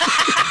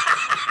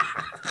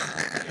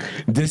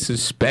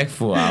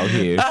 Disrespectful out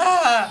here. All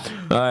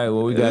right,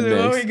 what we got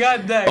next? What we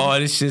got next? Oh,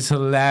 this shit's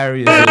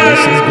hilarious. This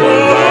shit's going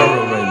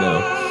viral right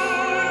now.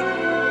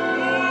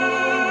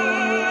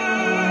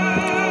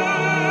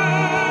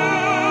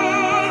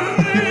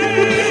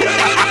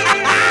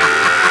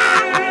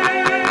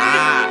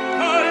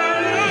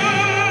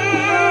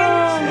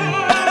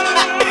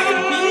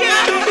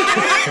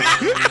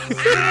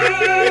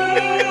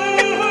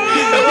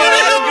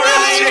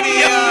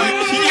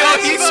 Yo,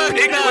 he's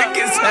spit quick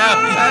as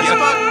hell. That's Yo.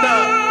 fucked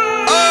up.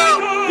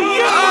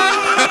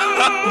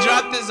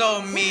 Dropped his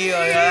own meal,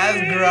 yo.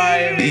 That's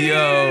grimy.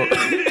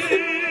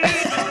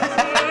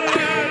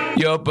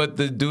 Yo, but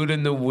the dude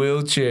in the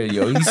wheelchair,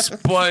 yo, he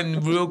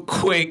spun real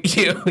quick.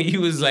 Yo, he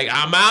was like,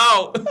 I'm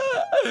out.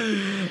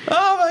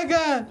 Oh my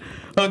god.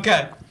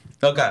 Okay.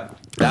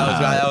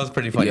 That was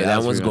pretty funny. Yeah,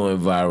 that one's going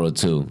viral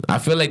too. I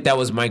feel like that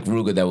was Mike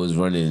Ruger that was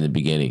running in the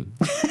beginning.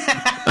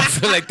 I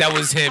feel like that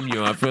was him,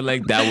 yo. I feel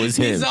like that was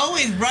him. He's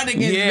always running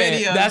his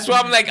videos. That's why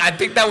I'm like, I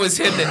think that was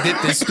him that did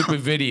this stupid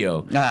video.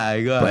 All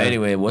right, go ahead. But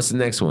anyway, what's the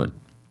next one?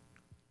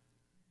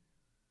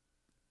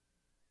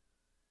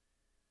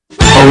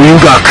 Oh, you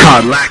got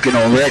caught lacking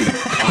already.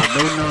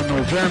 On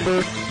November,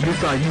 you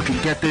thought you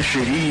could get this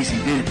shit easy,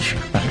 didn't you?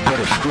 You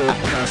better scroll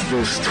past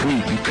this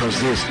tweet because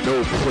there's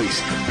no place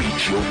to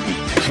beat your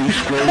meat. Keep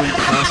scrolling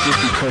past this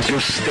because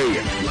you're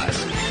staying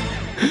last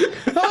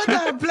week. Hold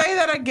on, play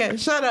that again.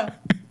 Shut up.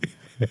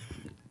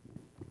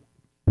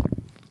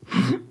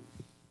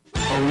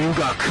 Oh, you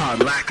got caught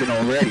lacking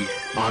already.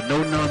 On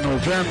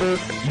November,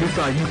 you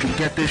thought you could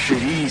get this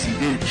shit easy,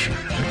 didn't you?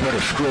 You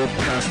better scroll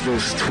past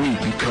this tweet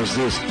because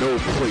there's no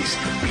place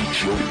to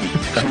beat your meat.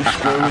 Keep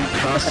scrolling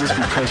past this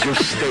because you're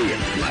staying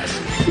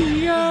last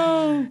week.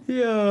 Yo,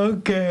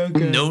 okay.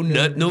 No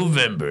Nut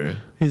November.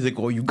 He's like,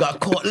 oh, you got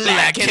caught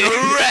lacking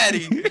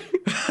already.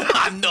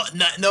 I'm not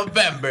Nut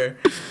November.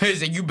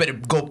 He's like, you better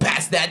go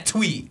past that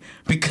tweet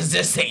because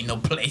this ain't no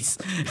place.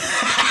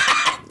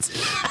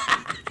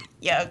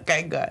 Yeah,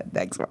 okay, good.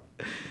 Next one.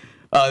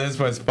 Oh, this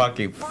one's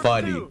fucking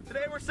funny.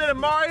 Today we're sending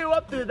Mario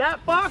up to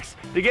that box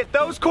to get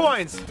those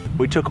coins.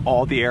 We took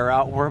all the air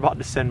out. We're about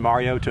to send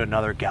Mario to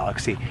another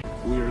galaxy.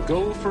 We are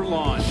go for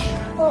launch.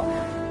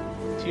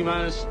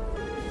 T-minus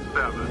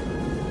 7,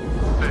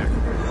 6.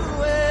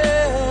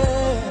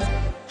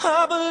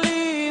 I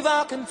believe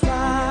I can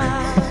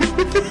fly.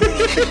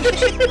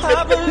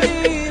 I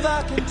believe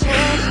I can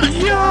touch.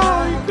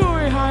 Yo, you're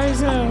going high as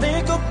hell.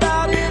 Think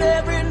about it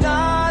every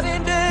night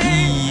and day.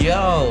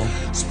 Yo.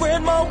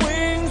 Spread my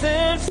wings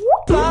and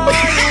fly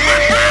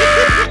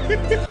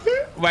away.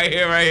 Right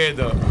here,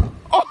 though.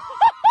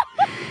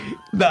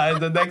 Nah,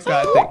 the next one,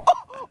 I think.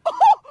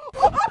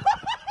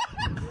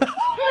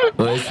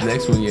 Oh, it's the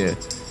next one, yeah.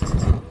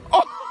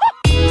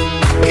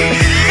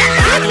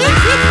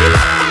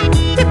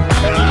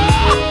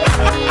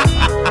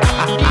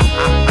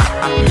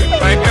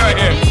 Right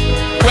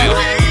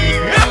here.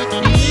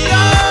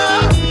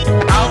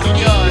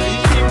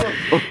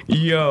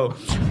 Yo,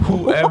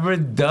 whoever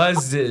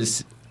does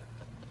this,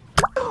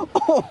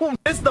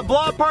 It's the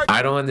blob part.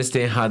 I don't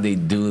understand how they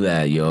do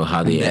that, yo.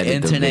 How they The edit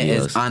internet the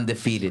videos. is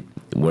undefeated.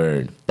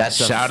 Word. That's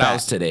a Shout fact.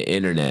 outs to the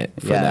internet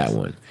for Yes. that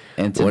one.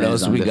 Internet What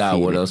is else we got?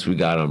 What undefeated. else we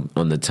got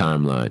on the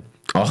timeline?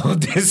 Oh,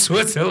 this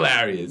was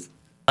hilarious.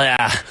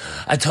 Yeah,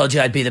 I told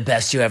you I'd be the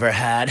best you ever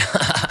had.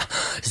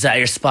 Is that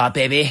your spot,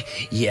 baby?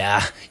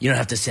 Yeah, you don't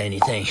have to say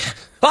anything.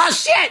 Oh,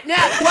 shit! Ned,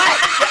 what?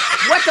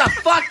 What the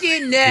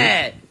fucking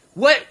Ned?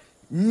 What?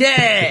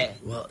 Ned!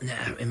 Well, nah,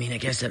 I mean, I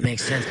guess that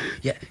makes sense.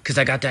 Yeah, because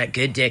I got that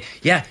good dick.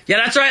 Yeah,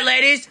 that's right,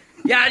 ladies.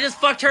 Yeah, I just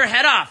fucked her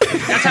head off.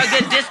 That's how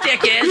good this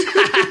dick is.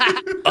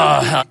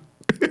 Oh, hell.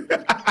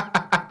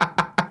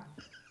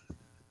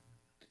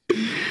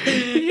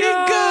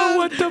 Yo,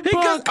 what the He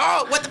goes, fuck?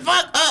 oh, what the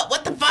fuck?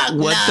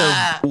 What the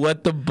fuck?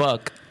 What the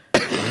buck?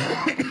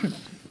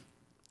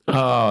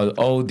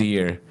 oh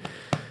dear.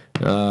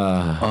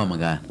 Oh my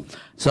god.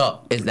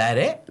 So is that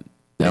it?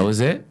 That was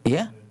it?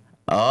 Yeah.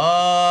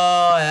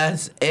 Oh,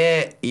 that's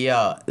it.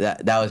 Yo,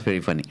 that was pretty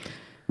funny.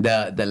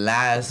 The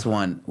last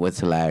one was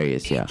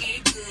hilarious. Yeah.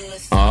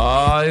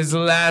 Oh, this is the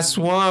last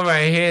one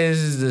right here. This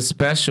is the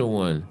special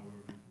one.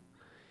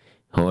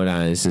 Hold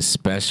on, it's a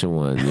special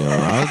one, yo.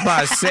 I was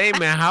about to say,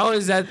 man, how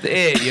is that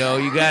it, yo?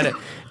 You gotta.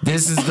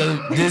 This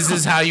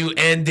is how you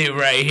end it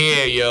right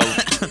here, yo.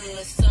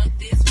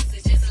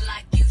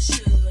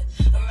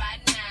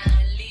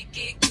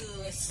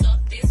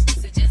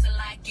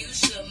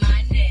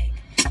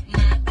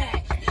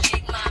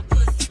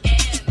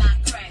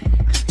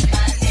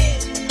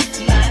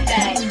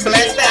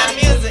 Bless that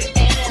music.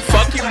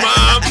 Fuck you,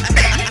 mom.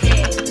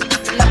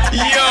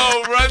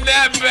 Yo, run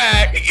that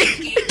back.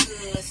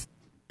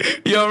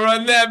 Yo,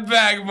 run that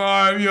back,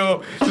 Marv.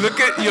 Yo, look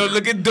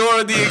at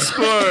Dora the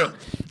Explorer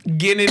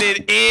getting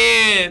it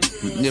in.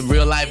 The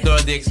real life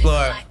Dora the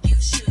Explorer.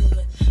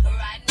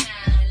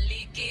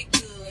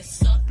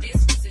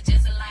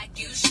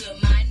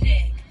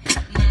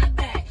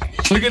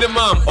 Look at the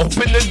mom.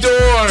 Open the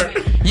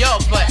door. Yo,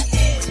 but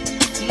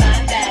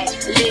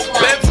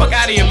Get the fuck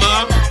out of here,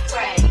 mom.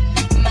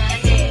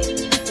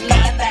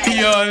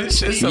 Yo, this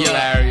shit's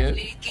hilarious.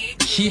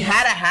 she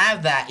had to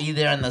have that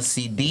either on the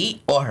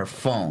CD or her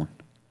phone.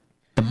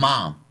 The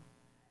mom.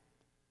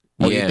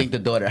 Or do you Yeah. think the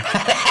daughter?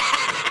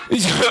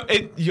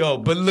 Yo,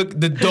 but look,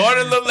 the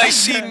daughter looked like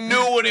she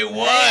knew what it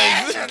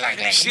was.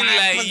 She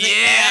like,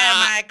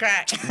 yeah,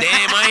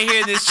 damn, I ain't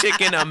hear this chick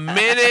in a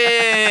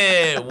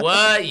minute.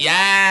 What?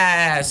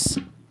 Yes.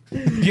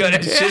 Yo,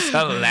 that's just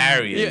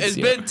hilarious. Yeah, it's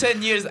yo. been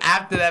 10 years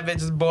after that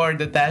bitch is born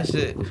that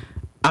shit.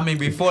 I mean,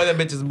 before that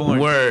bitch is born.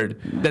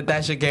 Word.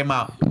 That shit came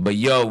out. But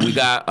yo, we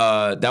got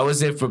that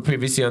was it for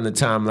previously on the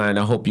timeline.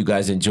 I hope you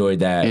guys enjoyed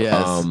that.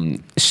 Yes.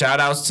 Shout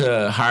outs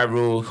to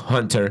Hyrule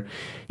Hunter.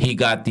 He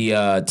got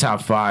the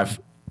top 5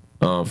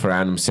 for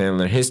Adam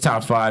Sandler. His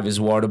top 5 is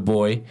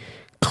Waterboy,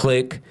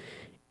 Click,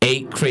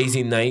 8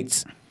 Crazy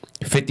Nights,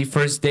 50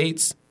 First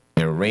Dates,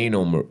 and Reign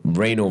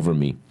Over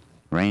Me.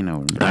 Reign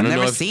Over Me. I've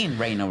never seen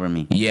Reign Over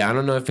Me. Yeah, I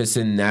don't know if it's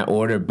in that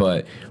order,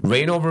 but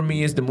Reign Over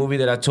Me is the movie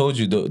that I told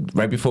you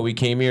right before we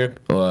came here,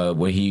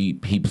 where he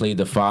played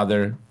the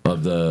father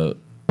of the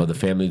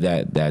family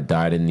that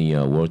died in the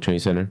World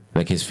Trade Center.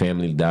 Like his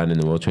family died in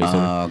the World Trade Center.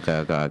 Oh,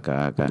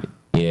 okay.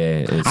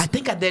 Yeah, I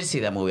think I did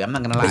see that movie. I'm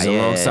not gonna lie. It's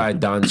alongside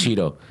Don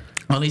Cheadle.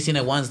 Only seen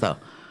it once though.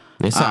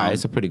 It's alright.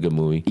 It's a pretty good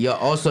movie. Yo,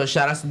 also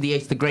shout out to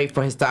DH the Great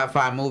for his top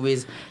 5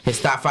 movies.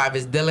 His top 5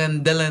 is Dylan,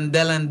 and Dylan.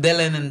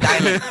 Dylan, and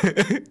Dylan.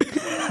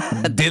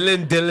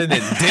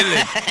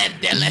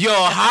 Yo,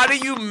 how do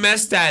you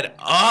mess that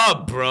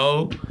up,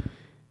 bro?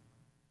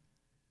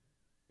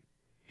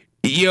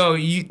 Yo,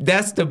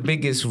 that's the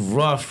biggest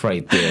rough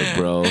right there,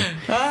 bro.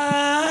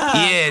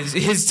 Yeah,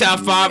 his top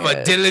 5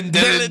 are Dylan,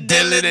 and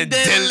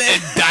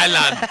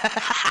Dylan.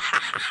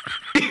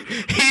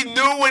 He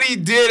knew what he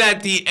did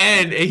at the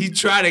end, and he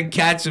tried to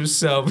catch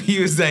himself. He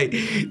was like,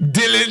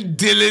 Dylan, and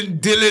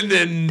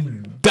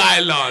Dylan.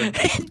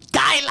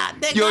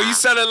 Dylan. Yo, you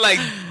sounded like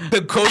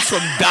the coach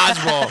from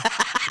Dodgeball.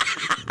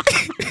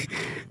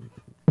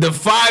 The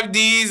 5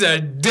 Ds are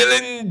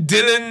Dylan, and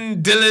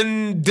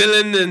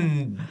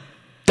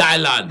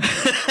Dylan.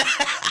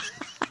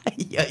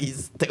 Yo, you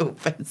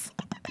stupid.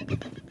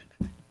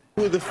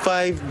 Who are the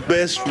 5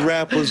 best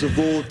rappers of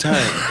all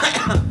time?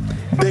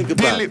 Think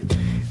about it.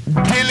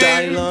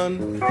 Dylan,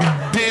 and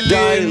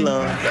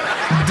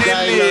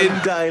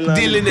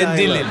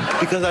Dylan.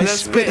 Because I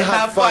spit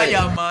hot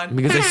fire, man.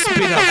 Because I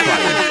spit hot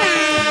fire.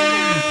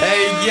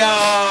 Hey, yo.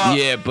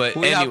 Yeah, but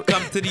we anyway, have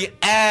come to the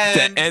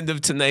end. The end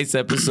of tonight's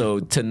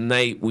episode.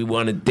 Tonight, we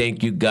want to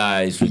thank you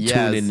guys for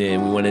tuning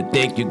in. We want to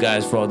thank you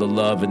guys for all the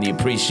love and the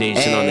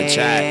appreciation on the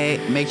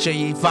chat. Make sure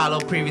you follow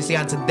Previously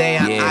on Today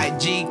on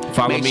IG.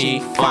 Follow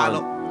me.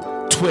 Follow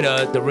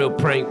Twitter, The Real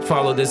Prank.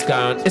 Follow this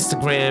guy on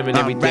Instagram and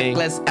everything.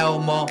 Reckless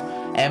Elmo.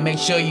 And make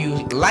sure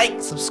you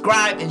like,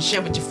 subscribe, and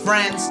share with your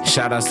friends.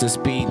 Shout outs to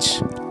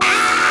Speech.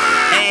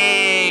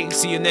 Hey,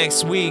 see you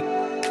next week.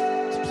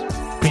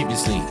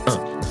 Previously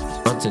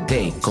on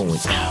Today, going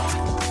out.